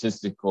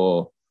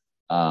statistical,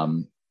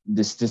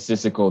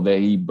 that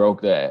he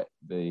broke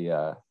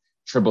the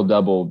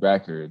triple-double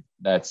record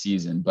that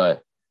season.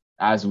 But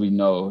as we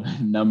know,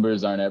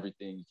 numbers aren't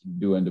everything you can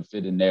do to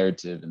fit a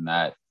narrative. And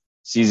that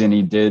season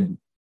he did,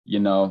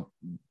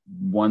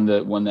 won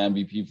the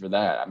MVP for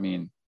that. I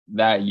mean,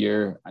 that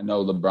year, I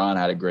know LeBron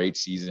had a great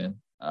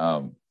season.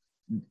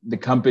 The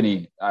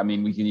company, I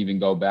mean, we can even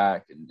go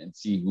back and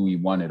see who he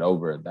won it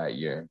over that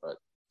year. But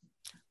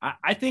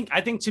I think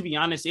to be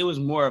honest, it was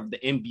more of the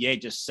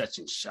NBA just such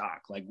in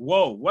shock. Like,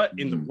 whoa, what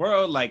in the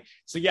world? Like,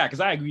 so yeah,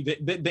 because I agree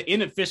that the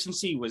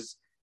inefficiency was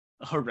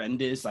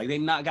horrendous. Like, they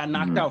got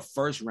knocked out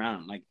first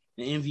round. Like,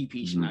 the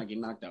MVP should not get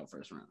knocked out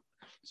first round.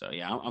 So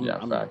yeah,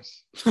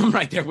 I'm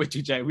right there with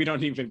you, Jay. We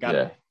don't even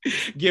gotta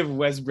give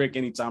Westbrook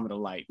any time of the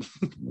light.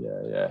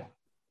 Yeah.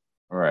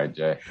 All right,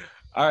 Jay.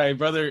 All right,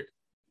 brother.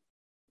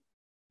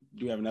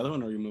 Do you have another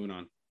one, or are you moving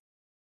on?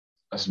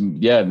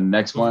 The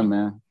next one,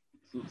 man.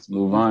 Let's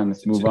move on.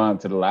 Let's move on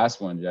to the last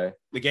one, Jay.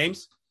 The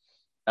games?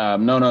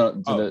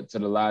 No. To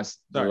the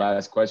last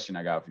question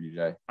I got for you,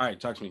 Jay. All right,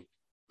 talk to me.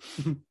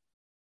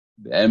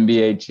 The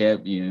NBA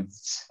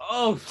champions.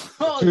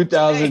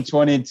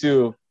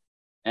 2022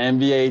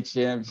 NBA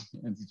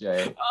champions,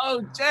 Jay.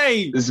 Oh,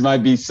 Jay. This might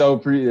be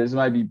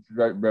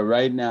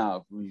right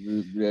now.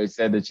 We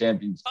said the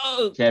champions,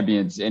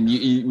 and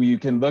you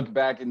can look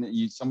back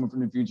and someone from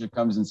the future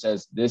comes and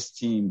says this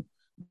team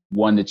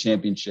won the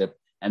championship,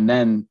 and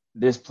then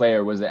this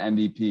player was the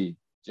MVP.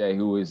 Jay,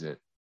 who is it?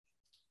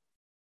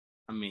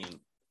 I mean,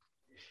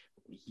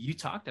 you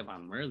talked about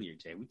him earlier,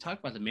 Jay. We talked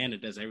about the man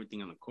that does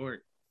everything on the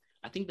court.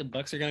 I think the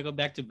Bucks are gonna go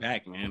back to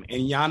back, man,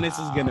 and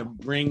Giannis is gonna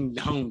bring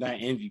home that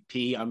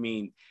MVP. I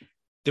mean,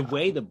 the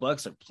way the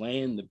Bucks are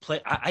playing,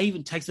 I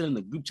even texted in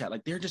the group chat,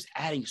 like, they're just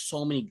adding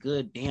so many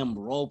good damn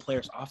role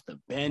players off the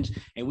bench,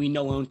 and we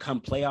know when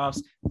come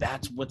playoffs,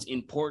 that's what's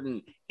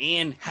important,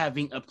 and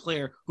having a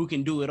player who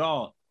can do it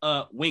all.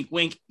 Wink,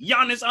 wink,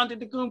 Giannis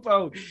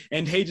Antetokounmpo,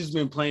 and they just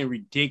been playing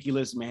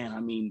ridiculous, man.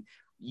 I mean,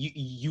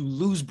 you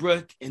lose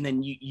Brook, and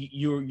then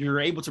you're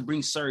able to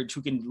bring Serge,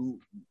 who can,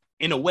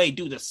 in a way,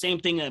 do the same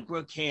thing that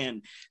Brook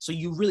can. So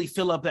you really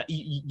fill up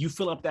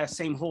that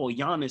same hole.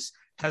 Giannis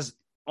has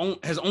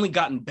only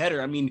gotten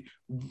better. I mean,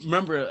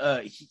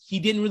 remember, he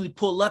didn't really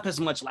pull up as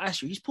much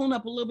last year. He's pulling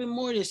up a little bit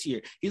more this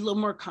year. He's a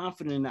little more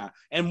confident now.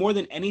 And more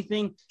than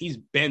anything, he's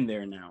been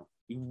there now.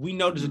 We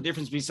know there's a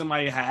difference between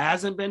somebody that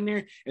hasn't been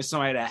there and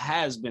somebody that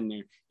has been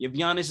there. If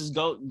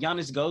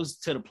Giannis goes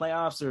to the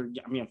playoffs, or,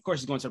 I mean, of course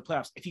he's going to the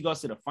playoffs. If he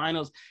goes to the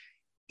finals,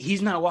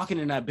 he's not walking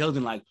in that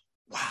building like,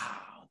 wow,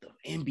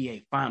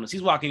 NBA finals.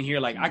 He's walking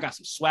here like, I got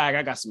some swag,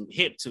 I got some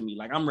hip to me,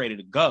 like, I'm ready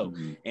to go.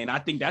 And I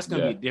think that's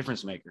going to be a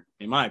difference maker,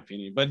 in my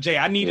opinion. But Jay,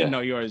 I need to know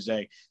yours,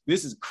 Jay.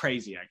 This is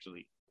crazy,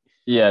 actually.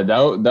 Yeah,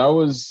 that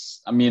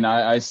was, I mean,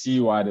 I see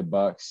why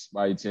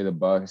you'd say the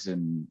Bucks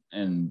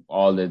and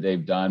all that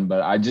they've done,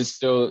 but I just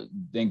still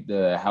think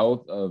the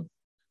health of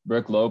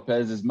Brook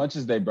Lopez, as much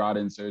as they brought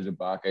in Serge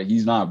Ibaka,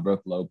 he's not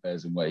Brook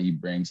Lopez and what he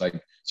brings.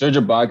 Like, Serge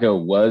Ibaka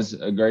was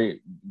a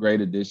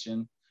great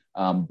addition.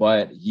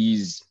 But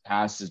he's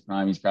past his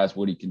prime. He's past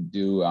what he can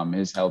do.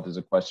 His health is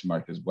a question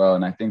mark as well.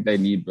 And I think they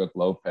need Brook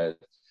Lopez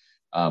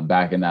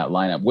back in that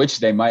lineup, which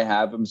they might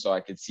have him. So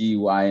I could see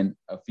why in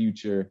a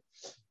future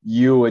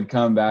you would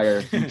come back, or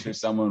a future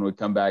someone would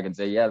come back and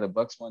say, yeah, the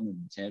Bucks won the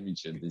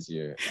championship this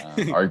year,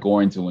 are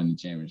going to win the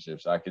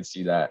championship. So I could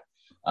see that.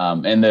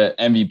 And the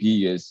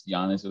MVP is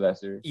Giannis with that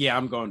series? Yeah,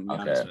 I'm going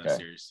Giannis with that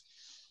series.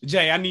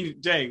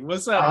 Jay,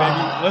 what's up,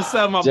 baby? What's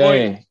up, my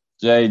boy?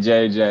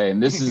 Jay.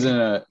 And this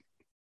isn't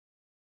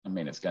I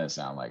mean, it's going to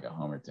sound like a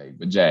homer take,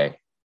 but Jay,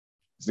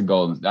 it's the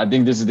golden. I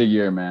think this is the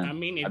year, man.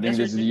 I think this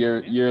is the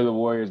year of the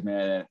Warriors,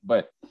 man.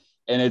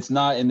 And it's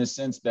not in the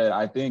sense that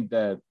I think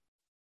that,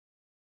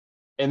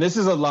 and this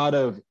is a lot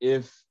of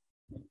if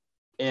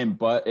and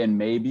but and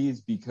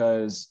maybes,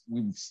 because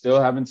we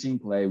still haven't seen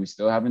Clay. We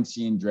still haven't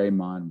seen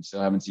Draymond. We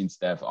still haven't seen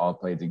Steph all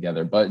play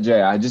together. But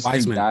Jay, I just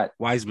think that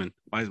Wiseman.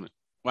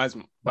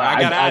 Wiseman. But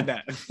I gotta add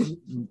that.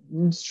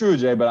 It's true,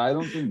 Jay, but I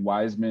don't think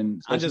Wiseman,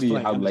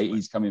 especially how late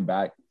he's coming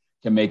back,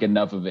 can make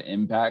enough of an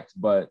impact.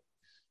 But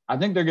I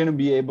think they're going to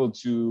be able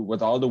to,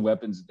 with all the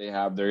weapons that they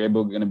have,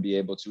 going to be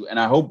able to, and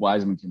I hope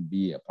Wiseman can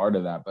be a part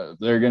of that, but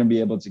they're going to be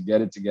able to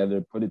get it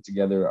together, put it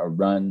together, a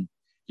run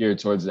here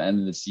towards the end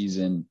of the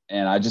season.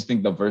 And I just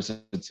think the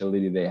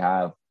versatility they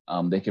have,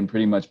 they can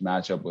pretty much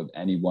match up with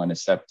anyone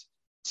except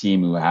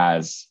team who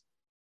has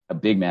a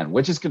big man,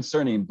 which is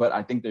concerning, but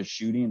I think their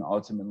shooting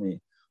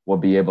ultimately will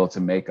be able to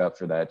make up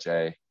for that,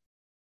 Jay.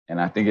 And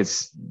I think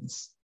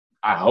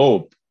I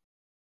hope,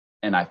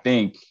 and I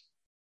think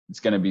it's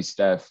going to be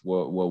Steph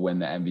will win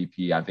the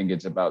MVP. I think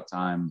it's about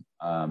time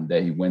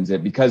that he wins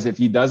it, because if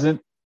he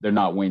doesn't, they're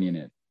not winning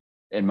it,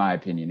 in my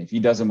opinion. If he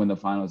doesn't win the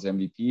Finals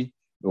MVP,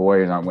 the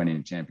Warriors aren't winning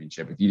a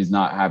championship. If he's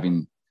not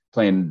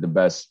playing the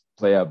best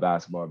playoff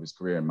basketball of his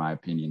career, in my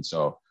opinion.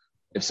 So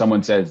if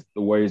someone says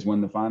the Warriors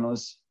win the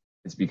Finals,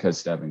 it's because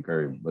Stephen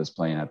Curry was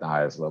playing at the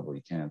highest level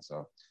he can.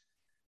 So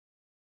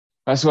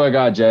that's what I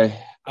got, Jay.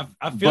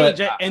 I feel it,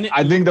 Jay. And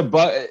I think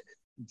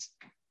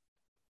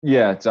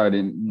yeah,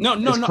 sorry.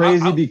 It's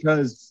crazy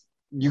because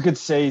you could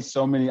say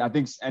so many. I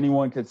think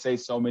anyone could say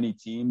so many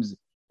teams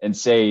and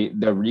say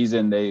the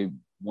reason they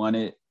won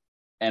it,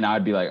 and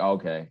I'd be like,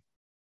 okay,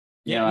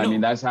 I mean,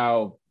 that's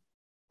how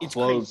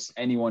close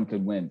anyone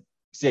could win.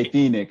 Say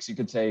Phoenix, you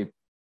could say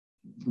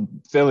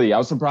Philly. I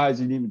was surprised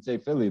you didn't even say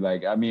Philly.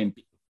 Like, I mean,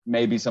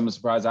 maybe someone's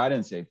surprised I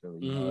didn't say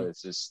Philly. You know,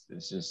 it's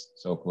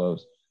just so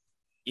close.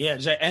 Yeah,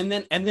 Jay, and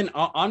then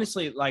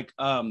honestly, like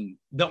the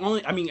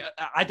only, I mean,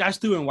 I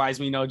just threw in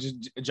Wiseman,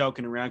 just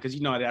joking around because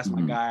that's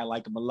my guy. I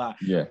like him a lot.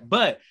 Yeah,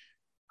 but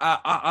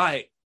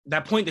I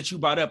that point that you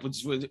brought up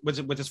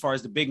with as far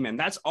as the big man,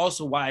 that's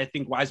also why I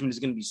think Wiseman is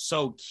going to be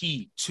so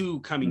key to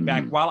coming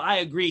back. While I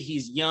agree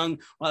he's young,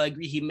 while I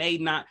agree he may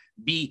not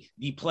be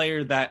the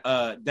player that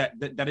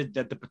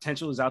the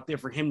potential is out there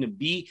for him to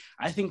be,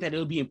 I think that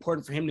it'll be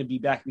important for him to be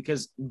back,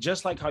 because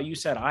just like how you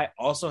said, I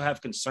also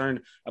have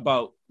concern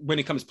about when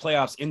it comes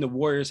playoffs, and the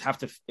Warriors have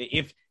to,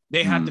 if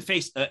they have to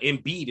face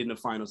Embiid in the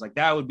finals. Like,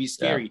 that would be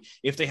scary.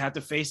 Yeah. If they have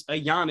to face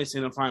a Giannis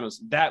in the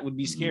finals, that would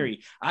be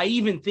scary. I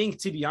even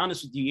think, to be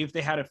honest with you, if they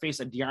had to face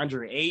a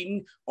DeAndre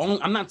Ayton,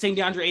 I'm not saying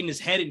DeAndre Ayton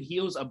is head and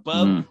heels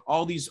above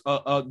all these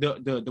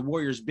the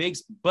Warriors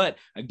bigs, but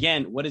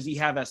again, what does he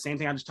have? That same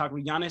thing I just talked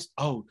with Giannis.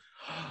 Oh,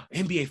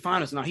 NBA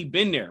finals. Now, he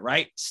been there,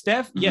 right?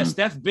 Steph,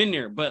 Steph been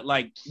there, but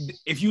like,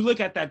 if you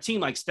look at that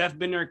team, like Steph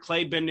been there,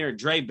 Clay been there,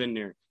 Dre been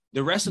there.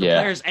 The rest of the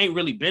players ain't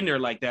really been there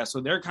like that. So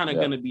they're kind of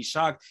going to be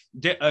shocked.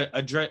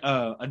 A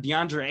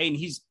DeAndre Ayton,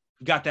 he's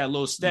got that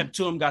little step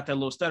to him, got that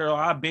little stutter. Oh,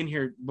 I've been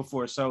here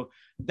before. So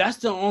that's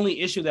the only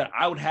issue that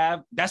I would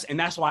have. That's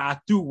why I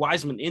threw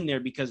Wiseman in there,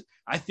 because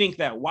I think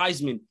that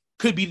Wiseman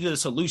could be the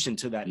solution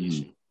to that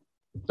issue.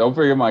 Don't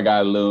forget my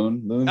guy,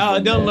 Loon. Loon. But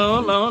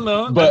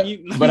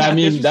I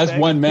mean, that's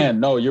one man.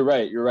 No, you're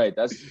right.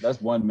 That's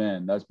one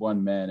man. That's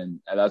one man. And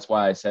that's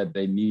why I said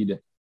they need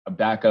a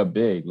backup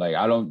big. Like,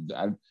 I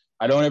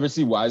don't ever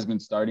see Wiseman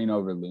starting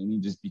over Looney,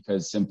 just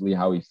because simply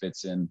how he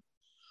fits in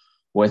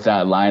with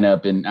that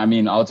lineup. And I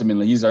mean,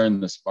 ultimately he's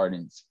earned the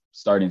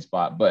starting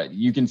spot, but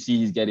you can see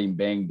he's getting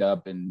banged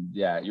up. And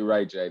yeah, you're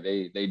right,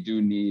 Jay. They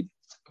do need,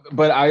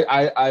 but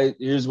I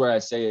here's where I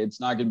say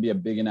it's not going to be a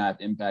big enough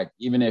impact,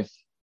 even if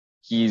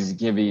he's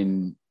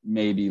giving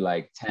maybe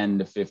like 10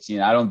 to 15.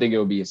 I don't think it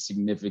will be a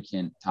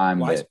significant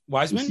time that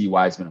Wiseman? You see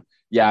Wiseman.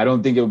 Yeah, I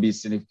don't think it would be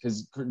significant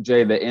because,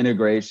 Jay, the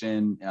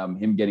integration,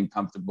 him getting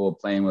comfortable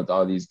playing with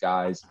all these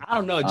guys. I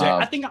don't know, Jay.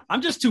 I think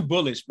I'm just too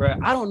bullish, bro.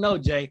 I don't know,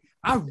 Jay.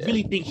 I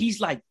really think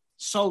he's like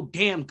so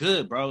damn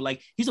good, bro.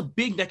 Like, he's a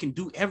big that can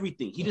do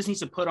everything. He just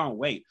needs to put on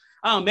weight.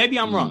 Maybe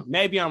I'm wrong.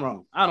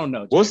 I don't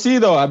know, Jay. We'll see,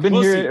 though. I've been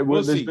hearing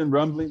there's been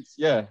rumblings.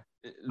 Yeah,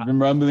 there's been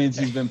rumblings.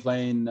 He's been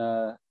playing.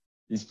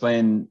 He's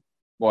playing.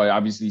 Well,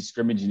 obviously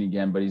scrimmaging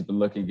again, but he's been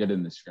looking good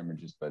in the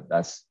scrimmages. But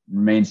that's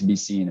remains to be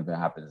seen if it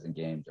happens in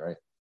games, right?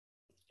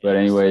 But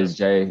anyways,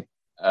 Jay,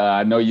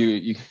 I know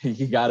you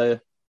got a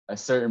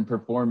certain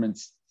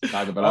performance to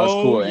talk about. That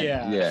was cool.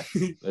 Yeah.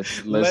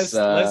 Let's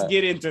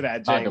get into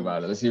that, Jay. Talk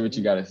about it. Let's see what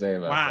you got to say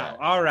about that.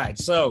 Wow. All right.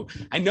 So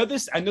I know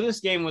this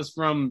game was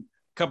from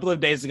a couple of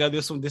days ago.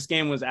 This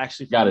game was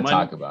actually from Monday.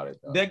 Talk about it,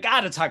 though. They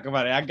got to talk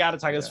about it. I got to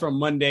talk. It's from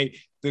Monday.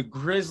 The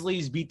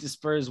Grizzlies beat the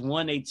Spurs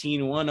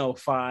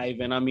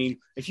 118-105. And I mean,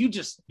 if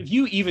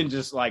you even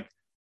just like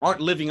aren't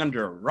living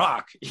under a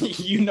rock,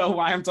 you know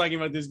why I'm talking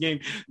about this game.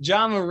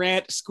 Ja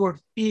Morant scored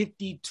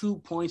 52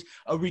 points,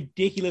 a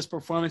ridiculous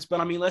performance. But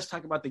I mean, let's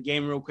talk about the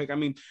game real quick. I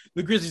mean,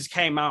 the Grizzlies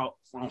came out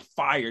on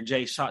fire.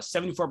 Jay shot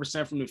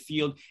 74% from the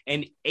field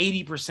and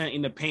 80%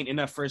 in the paint in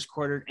that first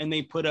quarter, and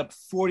they put up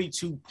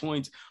 42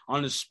 points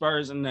on the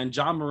Spurs. And then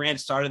Ja Morant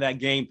started that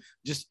game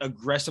just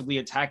aggressively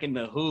attacking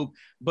the hoop.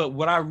 But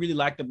what I really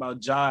liked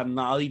about Ja, and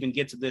I'll even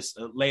get to this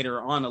later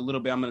on a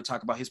little bit, I'm going to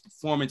talk about his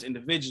performance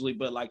individually,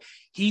 but like,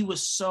 he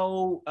was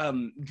so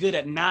good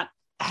at not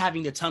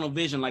having the tunnel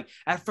vision. Like,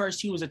 at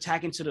first he was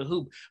attacking to the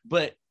hoop,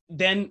 but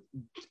then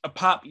a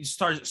Pop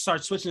start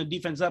switching the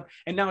defense up,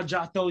 and now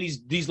Ja throw these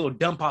little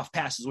dump off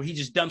passes where he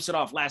just dumps it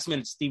off last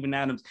minute to Steven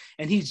Adams,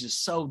 and he's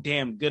just so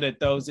damn good at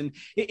those. And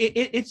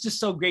it's just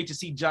so great to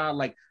see Ja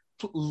like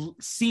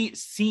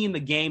seeing the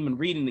game and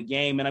reading the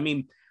game. And I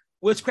mean,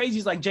 what's crazy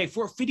is like, Jay,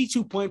 for a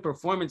 52-point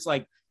performance,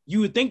 like you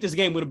would think this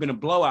game would have been a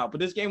blowout, but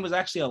this game was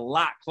actually a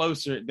lot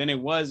closer than it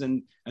was,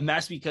 and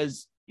that's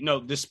because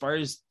the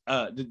Spurs,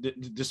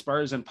 the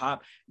Spurs and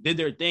Pop did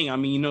their thing. I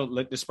mean,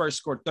 like the Spurs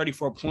scored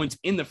 34 points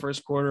in the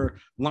first quarter.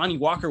 Lonnie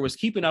Walker was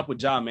keeping up with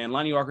Ja, man.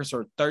 Lonnie Walker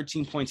scored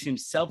 13 points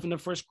himself in the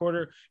first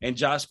quarter, and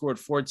Ja scored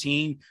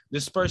 14.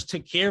 The Spurs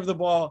took care of the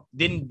ball,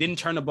 didn't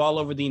turn the ball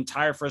over the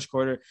entire first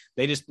quarter.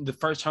 The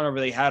first turnover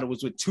they had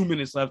was with 2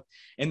 minutes left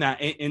in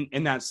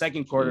that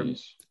second quarter.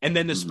 Jeez. And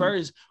then the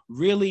Spurs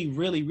really,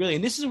 really, really,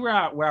 and this is where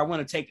I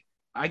want to take,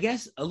 I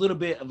guess, a little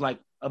bit of like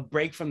a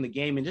break from the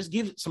game and just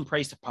give some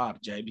praise to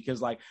Pop, Jay,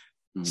 because like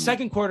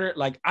second quarter,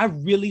 like I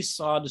really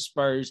saw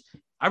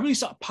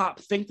Pop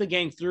think the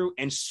game through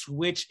and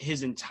switch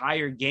his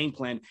entire game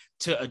plan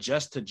to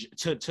adjust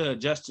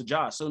to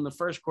Ja. So in the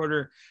first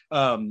quarter,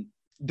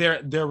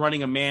 they're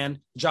running a man.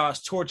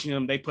 Ja's torching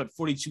them. They put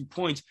 42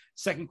 points.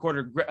 Second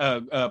quarter,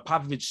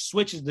 Popovich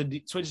switches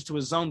to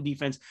his zone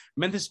defense.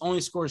 Memphis only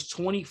scores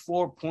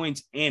 24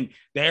 points, and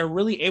they're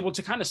really able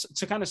to kind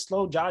of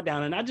slow Ja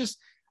down. And I just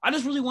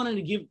really wanted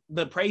to give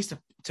the praise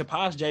to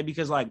Pop, Jay,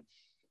 because like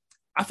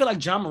I feel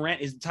like Ja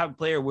Morant is the type of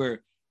player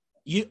where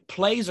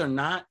plays or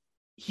not,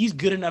 he's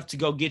good enough to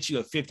go get you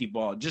a 50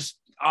 ball just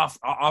off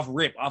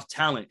rip, off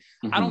talent.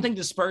 I don't think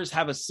the Spurs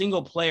have a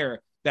single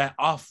player that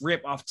off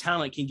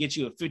talent can get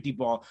you a 50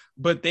 ball,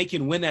 but they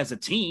can win as a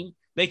team.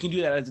 They can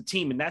do that as a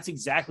team. And that's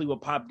exactly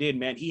what Pop did,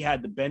 man. He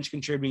had the bench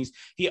contributing.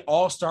 He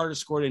all starters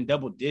scored in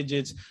double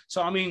digits.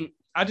 So, I mean,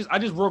 I just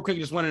real quick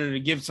just wanted to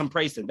give some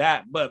praise to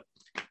that. But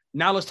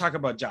now let's talk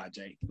about Ja,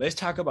 Jay. Let's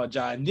talk about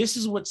Ja. And this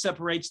is what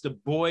separates the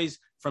boys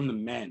from the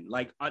men.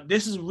 Like,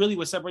 this is really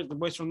what separates the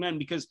boys from men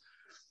because,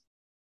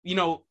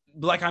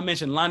 like I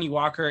mentioned, Lonnie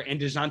Walker and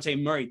DeJounte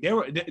Murray, they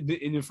were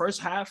in the first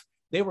half,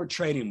 they were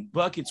trading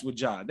buckets with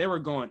Ja. They were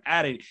going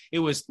at it. It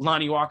was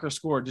Lonnie Walker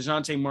scored,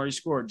 DeJounte Murray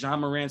scored, Ja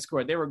Morant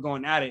scored. They were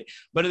going at it.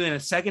 But then the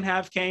second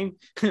half came,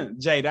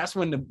 Jay, that's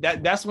when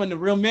the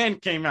real men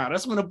came out.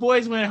 That's when the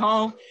boys went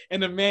home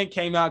and the men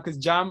came out because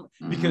DeJounte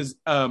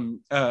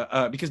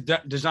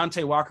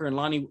Walker and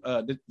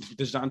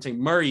DeJounte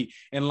Murray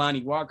and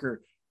Lonnie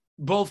Walker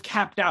both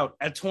capped out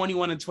at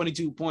 21 and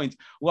 22 points,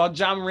 while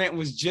Ja Morant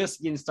was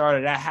just getting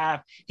started at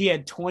half. He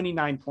had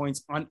 29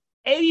 points on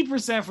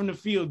 80% from the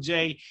field,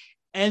 Jay.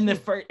 And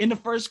in the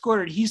first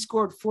quarter, he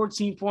scored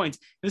 14 points.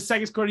 In the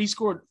second quarter, he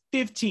scored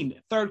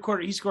 15. Third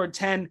quarter, he scored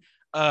 10.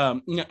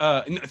 In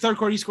the third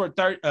quarter, he scored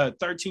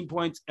 13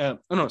 points.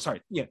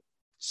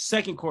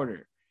 Second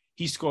quarter,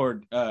 he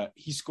scored.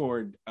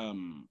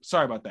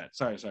 Sorry about that.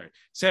 Sorry.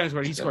 Second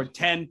quarter, he scored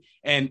 10,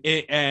 and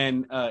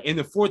in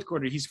the fourth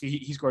quarter, he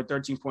scored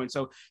 13 points.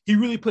 So he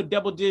really put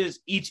double digits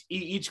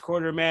each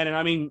quarter, man. And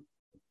I mean,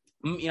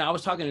 I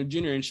was talking to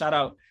Junior, and shout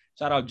out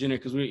Junior,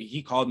 because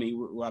he called me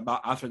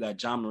about after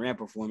that Ja Morant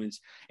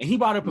performance, and he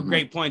brought up a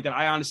great point that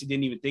I honestly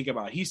didn't even think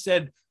about. He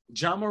said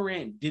Ja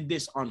Morant did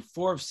this on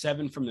 4 of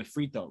 7 from the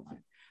free throw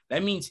line.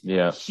 That means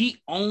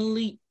he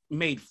only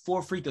made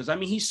 4 free throws. I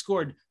mean, he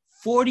scored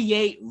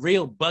 48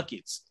 real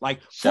buckets.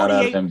 Like 48. Shout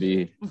out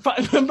Embiid.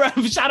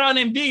 Shout out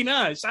Embiid,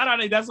 huh? Shout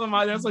out.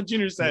 That's what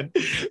Junior said.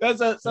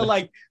 So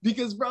like,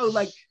 because bro,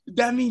 like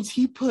that means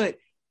he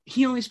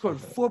only scored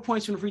 4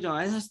 points from the free throw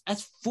line.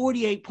 That's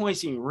 48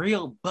 points in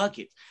real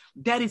buckets.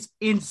 That is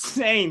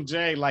insane,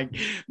 Jay. Like,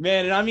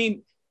 man, and I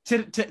mean,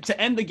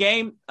 to end the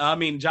game, I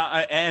mean,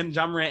 Ja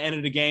Morant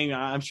ended the game.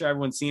 I'm sure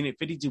everyone's seen it.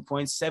 52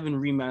 points, 7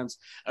 rebounds,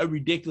 a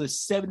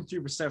ridiculous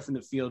 73% from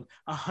the field,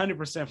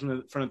 100% from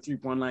the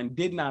 3-point line,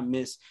 did not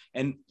miss,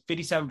 and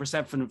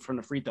 57% from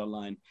the free throw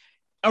line.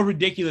 A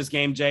ridiculous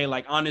game, Jay.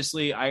 Like,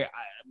 honestly, I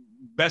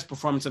best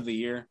performance of the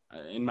year,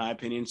 in my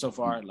opinion, so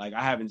far. Like,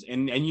 I haven't,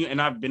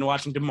 and I've been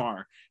watching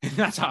DeMar, and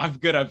that's how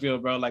good I feel,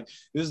 bro. Like,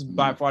 this is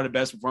by far the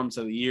best performance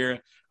of the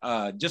year.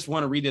 Just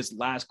want to read this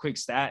last quick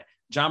stat.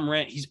 Ja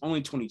Morant, he's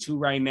only 22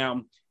 right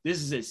now.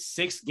 This is his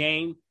 6th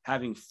game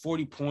having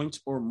 40 points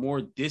or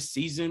more this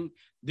season.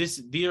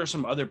 These are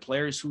some other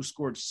players who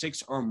scored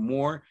 6 or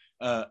more,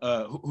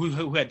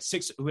 who had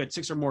 6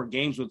 or more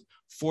games with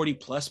 40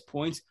 plus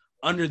points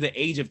under the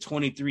age of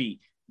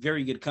 23.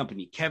 Very good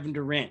company. Kevin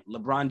Durant,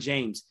 LeBron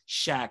James,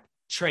 Shaq,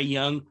 Trae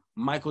Young,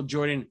 Michael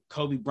Jordan,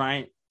 Kobe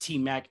Bryant,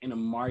 T-Mac, and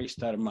Amari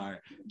Stoudemire.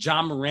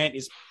 Ja Morant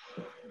is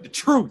the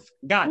truth.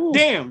 God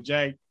damn,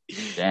 Jay.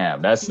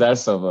 Damn, that's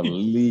of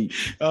elite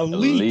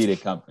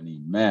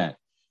company, man.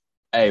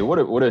 Hey,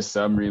 what a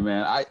summary,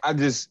 man. I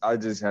just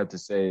have to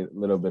say a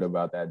little bit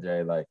about that,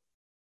 Jay. Like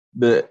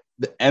the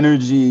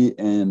energy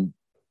and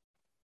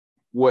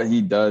what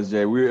he does,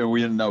 Jay.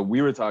 We know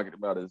we were talking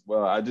about it as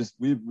well. The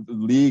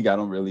league, I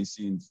don't really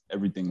see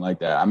everything like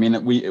that. I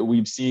mean,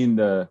 we've seen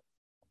the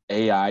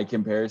AI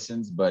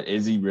comparisons, but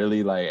is he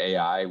really like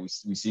AI? We've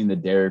seen the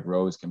Derrick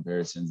Rose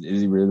comparisons.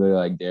 Is he really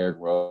like Derrick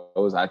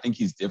Rose? I think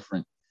he's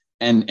different.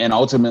 and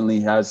ultimately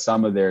has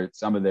some of their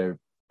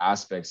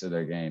aspects of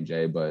their game,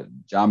 Jay. But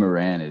Ja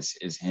Morant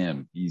is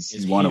him.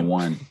 He's one of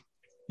one.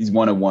 He's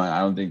one of one. I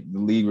don't think the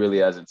league really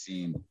hasn't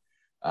seen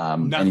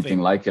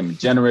anything like him.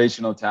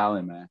 Generational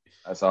talent, man.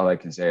 That's all I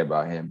can say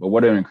about him. But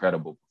what an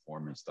incredible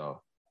performance,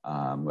 though.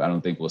 I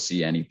don't think we'll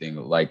see anything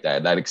like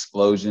that. That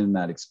explosion,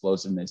 that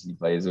explosiveness he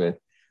plays with,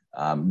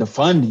 the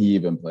fun he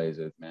even plays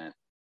with, man.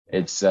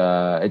 It's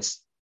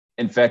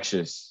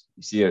infectious.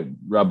 You see it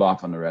rub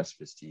off on the rest of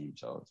his team,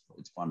 so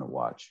it's fun to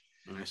watch.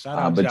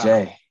 But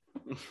Jay,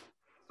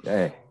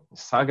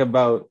 let's talk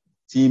about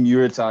team you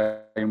were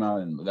talking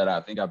about, and that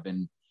I think I've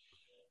been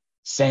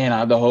saying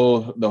the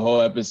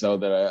whole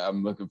episode that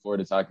I'm looking forward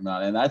to talking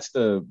about, and that's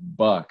the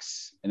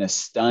Bucks in a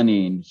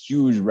stunning,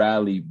 huge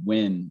rally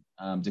win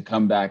to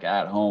come back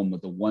at home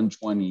with a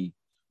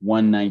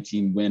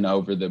 120-119 win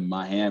over the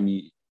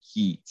Miami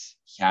Heat.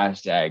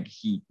 Hashtag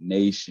Heat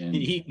Nation.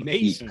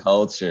 Heat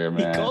culture,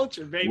 man. Heat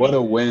culture, baby. What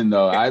a win,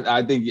 though.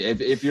 I think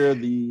if you're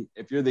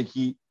the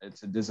Heat,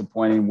 it's a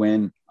disappointing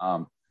win.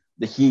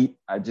 The Heat,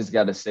 I just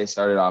got to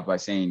started off by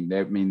saying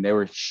they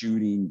were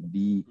shooting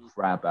the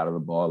crap out of the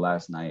ball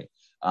last night,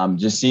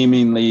 just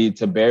seemingly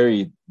to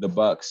bury the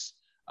Bucks,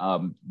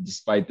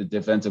 despite the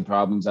defensive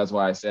problems. That's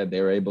why I said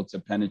they were able to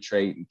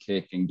penetrate and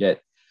kick and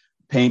get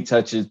paint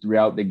touches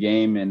throughout the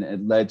game, and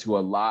it led to a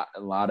lot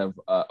of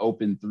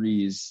open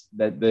threes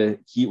that the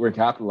Heat were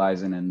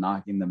capitalizing and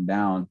knocking them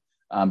down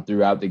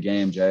throughout the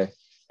game, Jay.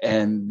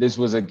 And this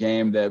was a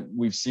game that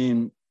we've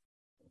seen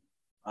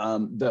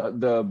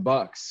the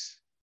Bucks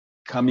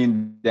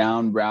coming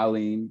down,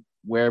 rallying.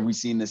 Where have we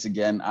seen this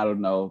again? I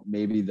don't know.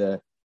 Maybe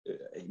the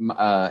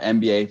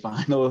NBA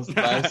Finals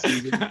last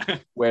season,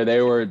 where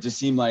they were just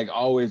seemed like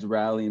always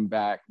rallying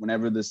back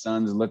whenever the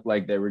Suns looked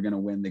like they were going to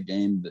win the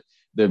game.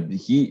 The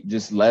Heat,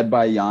 just led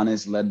by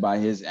Giannis, led by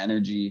his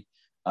energy,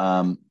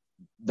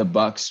 the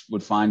Bucks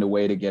would find a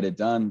way to get it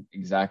done.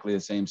 Exactly the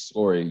same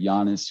story.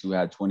 Giannis, who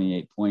had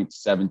 28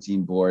 points,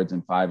 17 boards,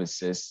 and 5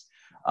 assists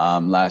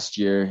last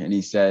year, and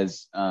he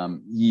says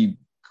he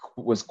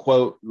was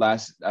quote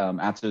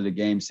after the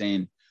game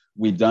saying,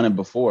 "We've done it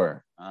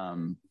before.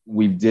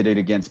 We did it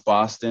against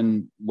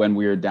Boston when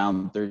we were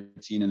down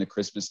 13 in the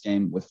Christmas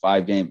game with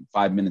 5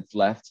 minutes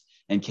left,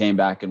 and came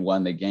back and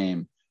won the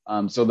game."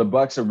 So the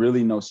Bucks are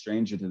really no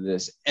stranger to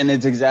this, and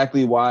it's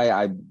exactly why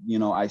I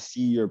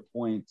see your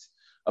point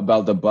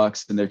about the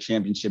Bucks and their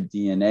championship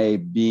DNA,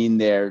 been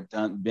there,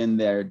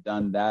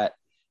 done that.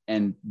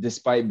 And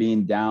despite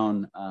being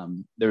down,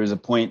 there was a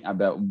point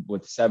about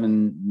with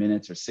 7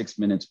 minutes or 6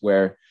 minutes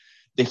where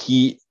the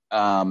Heat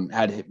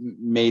had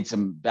made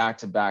some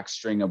back-to-back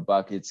string of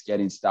buckets,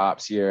 getting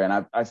stops here.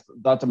 And I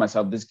thought to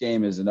myself, this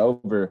game isn't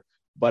over,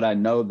 but I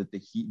know that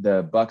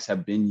the Bucks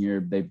have been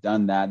here. They've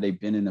done that. They've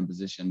been in a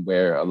position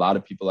where a lot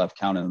of people have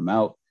counted them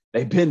out.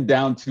 They've been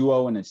down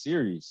 2-0 in a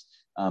series,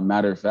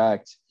 matter of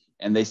fact,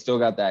 and they still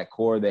got that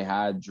core. They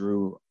had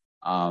Drew.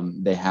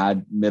 They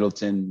had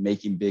Middleton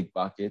making big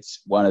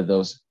buckets. One of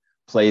those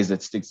plays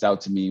that sticks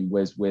out to me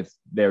was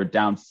they were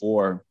down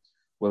 4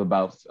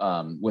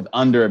 with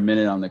under a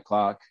minute on the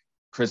clock.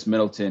 Chris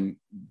Middleton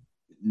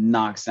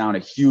knocks down a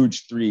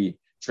huge 3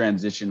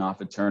 transition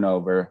off a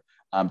turnover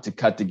to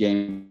cut the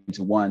game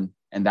to 1.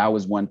 And that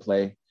was one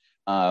play.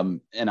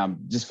 And I'm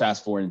just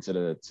fast forwarding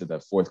to the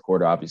fourth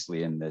quarter,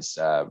 obviously, in this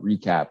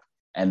recap.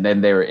 And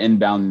then they were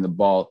inbounding the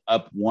ball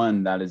up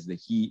 1. That is the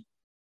Heat.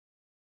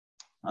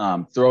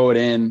 Throw it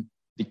in.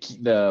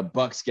 The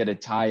Bucks get a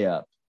tie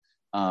up.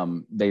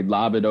 They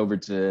lob it over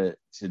to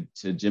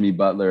Jimmy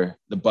Butler.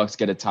 The Bucks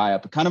get a tie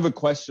up. Kind of a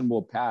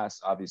questionable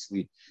pass,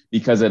 obviously,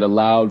 because it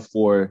allowed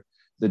for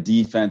the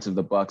defense of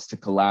the Bucks to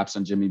collapse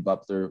on Jimmy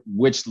Butler,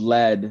 which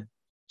led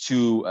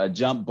to a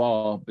jump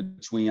ball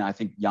between, I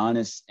think,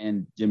 Giannis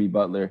and Jimmy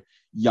Butler.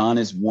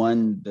 Giannis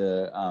won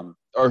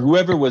or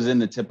whoever was in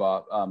the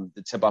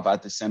tip-off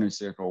at the center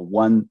circle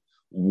won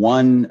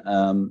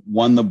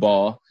the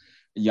ball.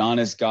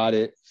 Giannis got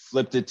it,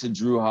 flipped it to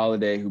Drew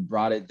Holiday, who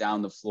brought it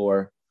down the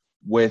floor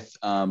with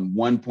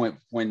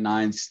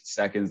 1.9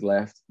 seconds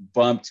left,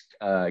 bumped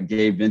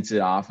Gabe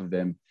Vincent off of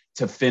him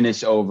to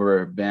finish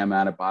over Bam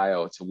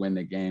Adebayo to win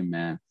the game,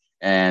 man.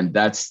 And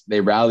they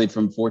rallied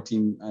from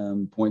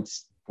 14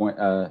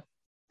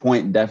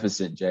 point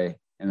deficit, Jay,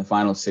 in the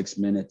final 6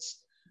 minutes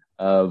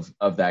of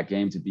that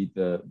game to beat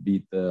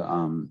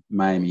the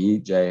Miami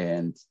Heat, Jay.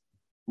 And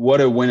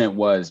what a win it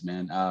was,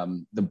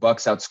 man. The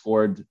Bucks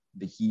outscored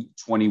the Heat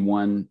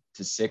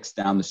 21-6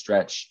 down the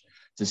stretch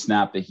to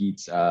snap the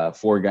Heat's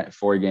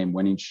four-game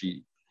winning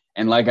streak.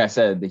 And like I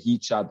said, the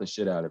Heat shot the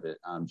shit out of it,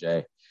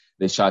 Jay.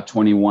 They shot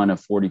 21 of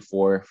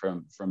 44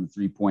 from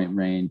 3-point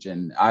range.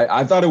 And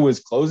I thought it was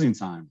closing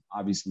time,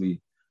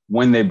 obviously,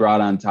 when they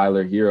brought on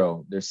Tyler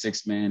Hero, their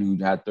 6th man who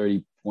had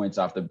 30 points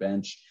off the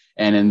bench.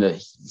 And in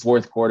the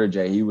fourth quarter,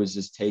 Jay, he was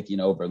just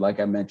taking over. Like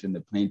I mentioned,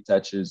 the paint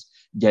touches,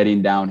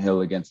 getting downhill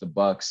against the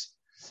Bucks,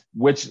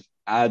 which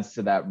adds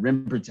to that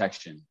rim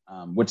protection,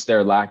 which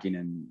they're lacking.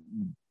 And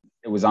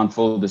it was on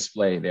full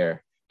display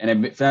there.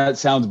 And it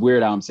sounds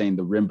weird how I'm saying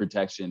the rim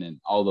protection and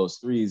all those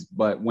threes,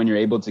 but when you're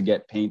able to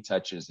get paint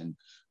touches and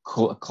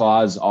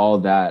cause all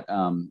that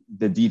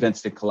the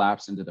defense to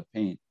collapse into the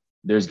paint,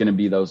 there's going to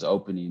be those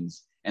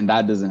openings, and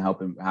that doesn't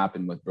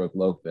happen with Brook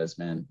Lopez,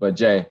 man. But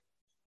Jay,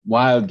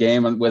 wild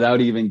game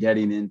without even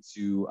getting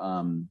into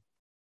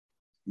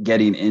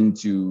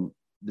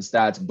the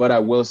stats. But I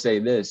will say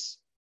this,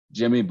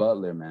 Jimmy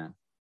Butler, man,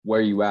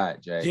 where you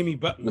at, Jay? Jimmy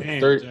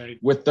Butler,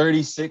 with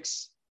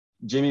 36,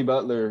 Jimmy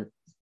Butler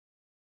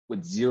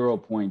with 0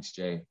 points,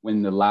 Jay,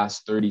 when the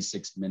last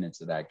 36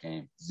 minutes of that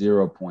game,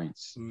 0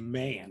 points.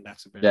 Man,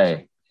 that's embarrassing.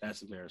 Jay.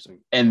 That's embarrassing.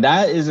 And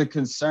that is a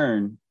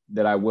concern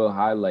that I will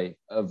highlight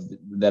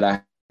that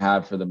I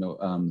have for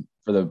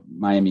the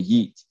Miami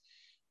Heat,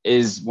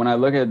 is when I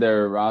look at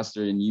their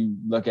roster and you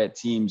look at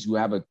teams who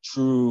have a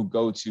true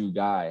go-to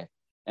guy.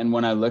 And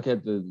when I look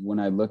at the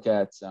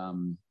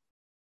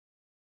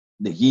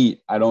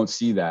Heat, I don't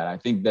see that. I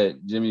think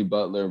that Jimmy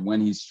Butler,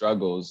 when he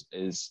struggles,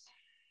 is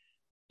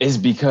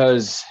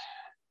because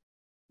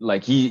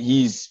like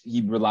he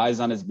relies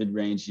on his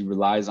mid-range, he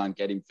relies on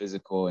getting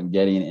physical and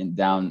getting in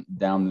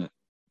downhill,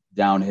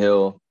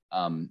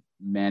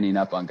 manning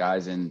up on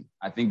guys. And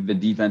I think the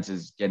defense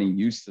is getting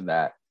used to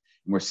that.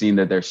 And we're seeing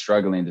that they're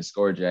struggling to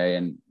score, Jay.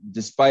 And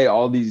despite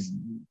all these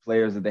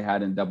players that they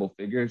had in double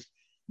figures,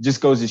 it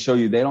just goes to show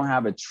you they don't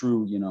have a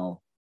true,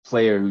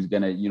 player who's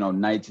going to,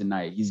 night to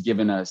night. He's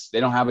given us,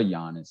 they don't have a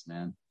Giannis,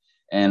 man.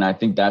 And I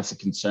think that's a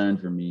concern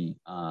for me.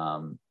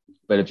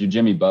 But if you're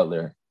Jimmy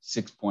Butler,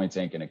 6 points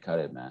ain't going to cut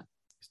it, man.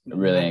 It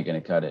really ain't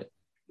going to cut it.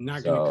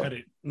 Not going to cut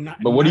it.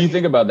 But what do you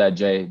think about that,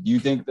 Jay? Do you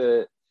think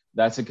that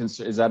that's a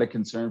concern? Is that a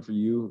concern for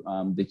you?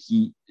 The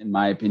Heat, in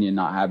my opinion,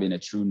 not having a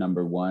true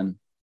number one,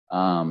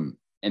 and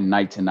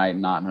night to night,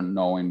 not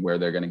knowing where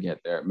they're going to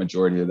get their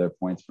majority of their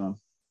points from?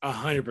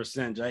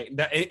 100%, Jay.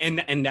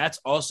 And that's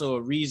also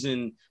a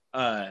reason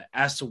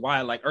as to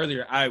why, like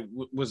earlier, I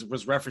was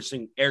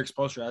referencing Eric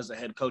Spoelstra as the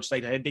head coach.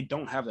 Like they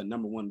don't have the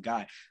number one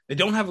guy. They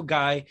don't have a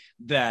guy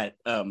that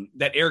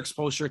Eric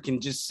Spoelstra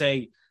can just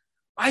say,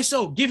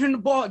 ISO, give him the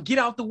ball, get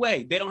out the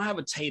way. They don't have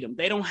a Tatum.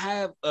 They don't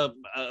have a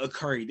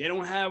Curry. They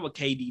don't have a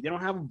KD. They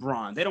don't have a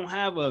Bron. They don't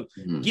have a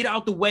get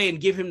out the way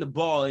and give him the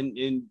ball,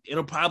 and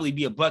it'll probably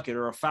be a bucket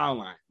or a foul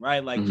line,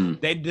 right? Like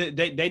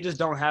they just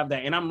don't have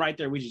that. And I'm right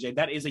there with you, Jay.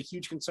 That is a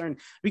huge concern,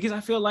 because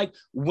I feel like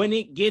when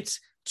it gets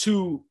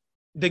to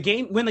the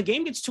game, when the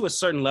game gets to a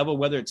certain level,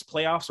 whether it's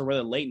playoffs or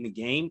whether late in the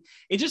game,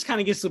 it just kind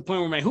of gets to the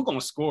point where, man, who's going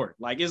to score?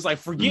 Like, it's like,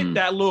 forget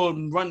that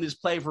little run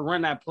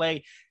that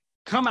play.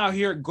 Come out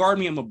here, guard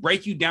me. I'm going to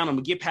break you down. I'm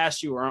going to get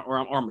past you, or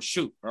I'm going to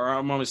shoot, or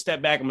I'm going to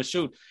step back. I'm going to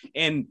shoot.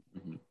 And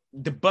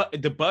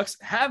the Bucks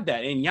have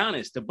that in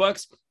Giannis. The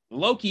Bucks,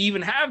 Loki,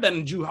 even have that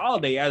in Jrue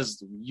Holiday,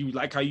 as you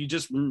like how you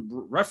just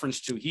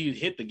referenced to. He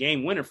hit the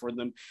game winner for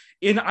them.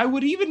 And I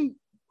would even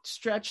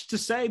stretch to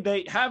say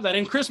they have that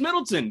in Chris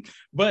Middleton,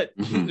 but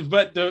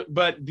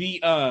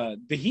the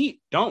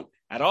Heat don't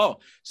at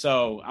all.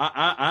 So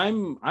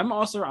I'm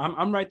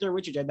right there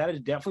with you, Jay. That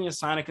is definitely a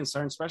sign of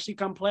concern, especially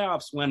come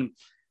playoffs when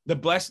the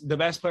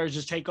best players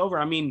just take over.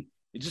 I mean,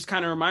 it just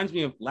kind of reminds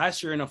me of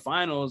last year in the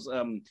finals.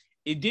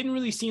 It didn't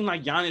really seem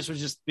like Giannis was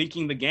just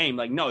thinking the game.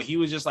 Like, no, he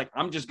was just like,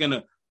 I'm just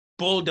gonna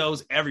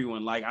bulldoze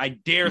everyone. Like, I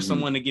dare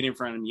someone to get in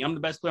front of me. I'm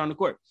the best player on the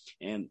court,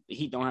 and the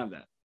Heat don't have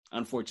that,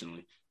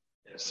 unfortunately.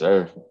 Yes,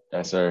 sir.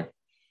 Yes, sir.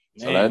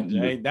 Man, so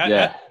Jay,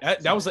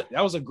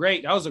 that was a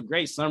great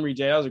summary,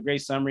 Jay. That was a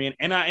great summary,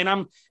 and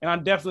I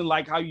definitely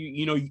like how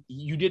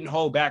you didn't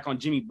hold back on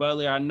Jimmy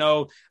Butler. I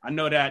know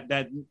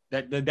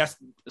that's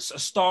a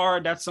star.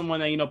 That's someone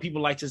that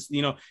people like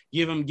to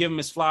give him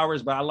his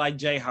flowers. But I like,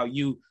 Jay, how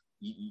you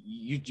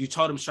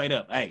told him straight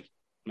up, hey,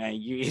 man,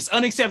 it's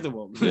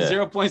unacceptable. Yeah.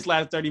 0 points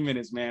last 30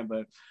 minutes, man.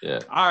 But yeah,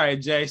 all right,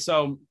 Jay.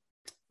 So,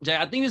 Jay,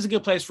 I think this is a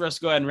good place for us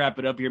to go ahead and wrap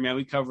it up here, man.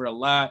 We covered a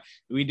lot.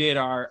 We did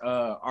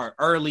our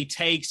early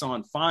takes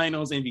on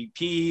finals,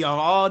 MVP, on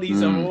all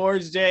these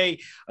awards,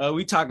 Jay.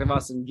 We talked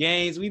about some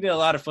games. We did a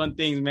lot of fun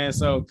things, man.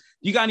 So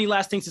you got any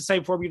last things to say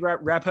before we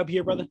wrap up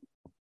here, brother?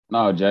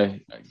 No,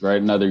 Jay.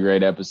 Another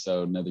great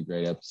episode,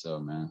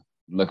 man.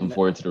 Looking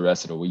forward to the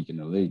rest of the week in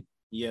the league.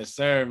 Yes,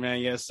 sir, man.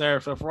 Yes, sir.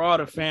 So for all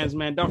the fans,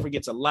 man, don't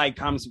forget to like,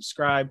 comment,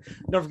 subscribe.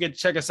 Don't forget to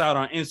check us out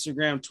on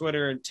Instagram,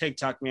 Twitter, and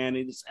TikTok, man.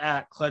 It is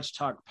at Clutch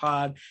Talk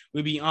Pod.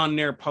 We be on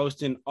there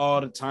posting all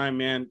the time,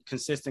 man.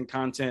 Consistent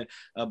content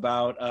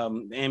about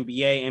the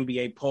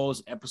NBA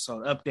polls,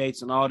 episode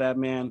updates, and all that,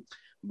 man.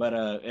 But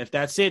if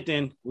that's it,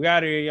 then we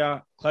out of here,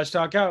 y'all. Clutch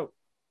Talk out.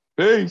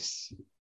 Peace.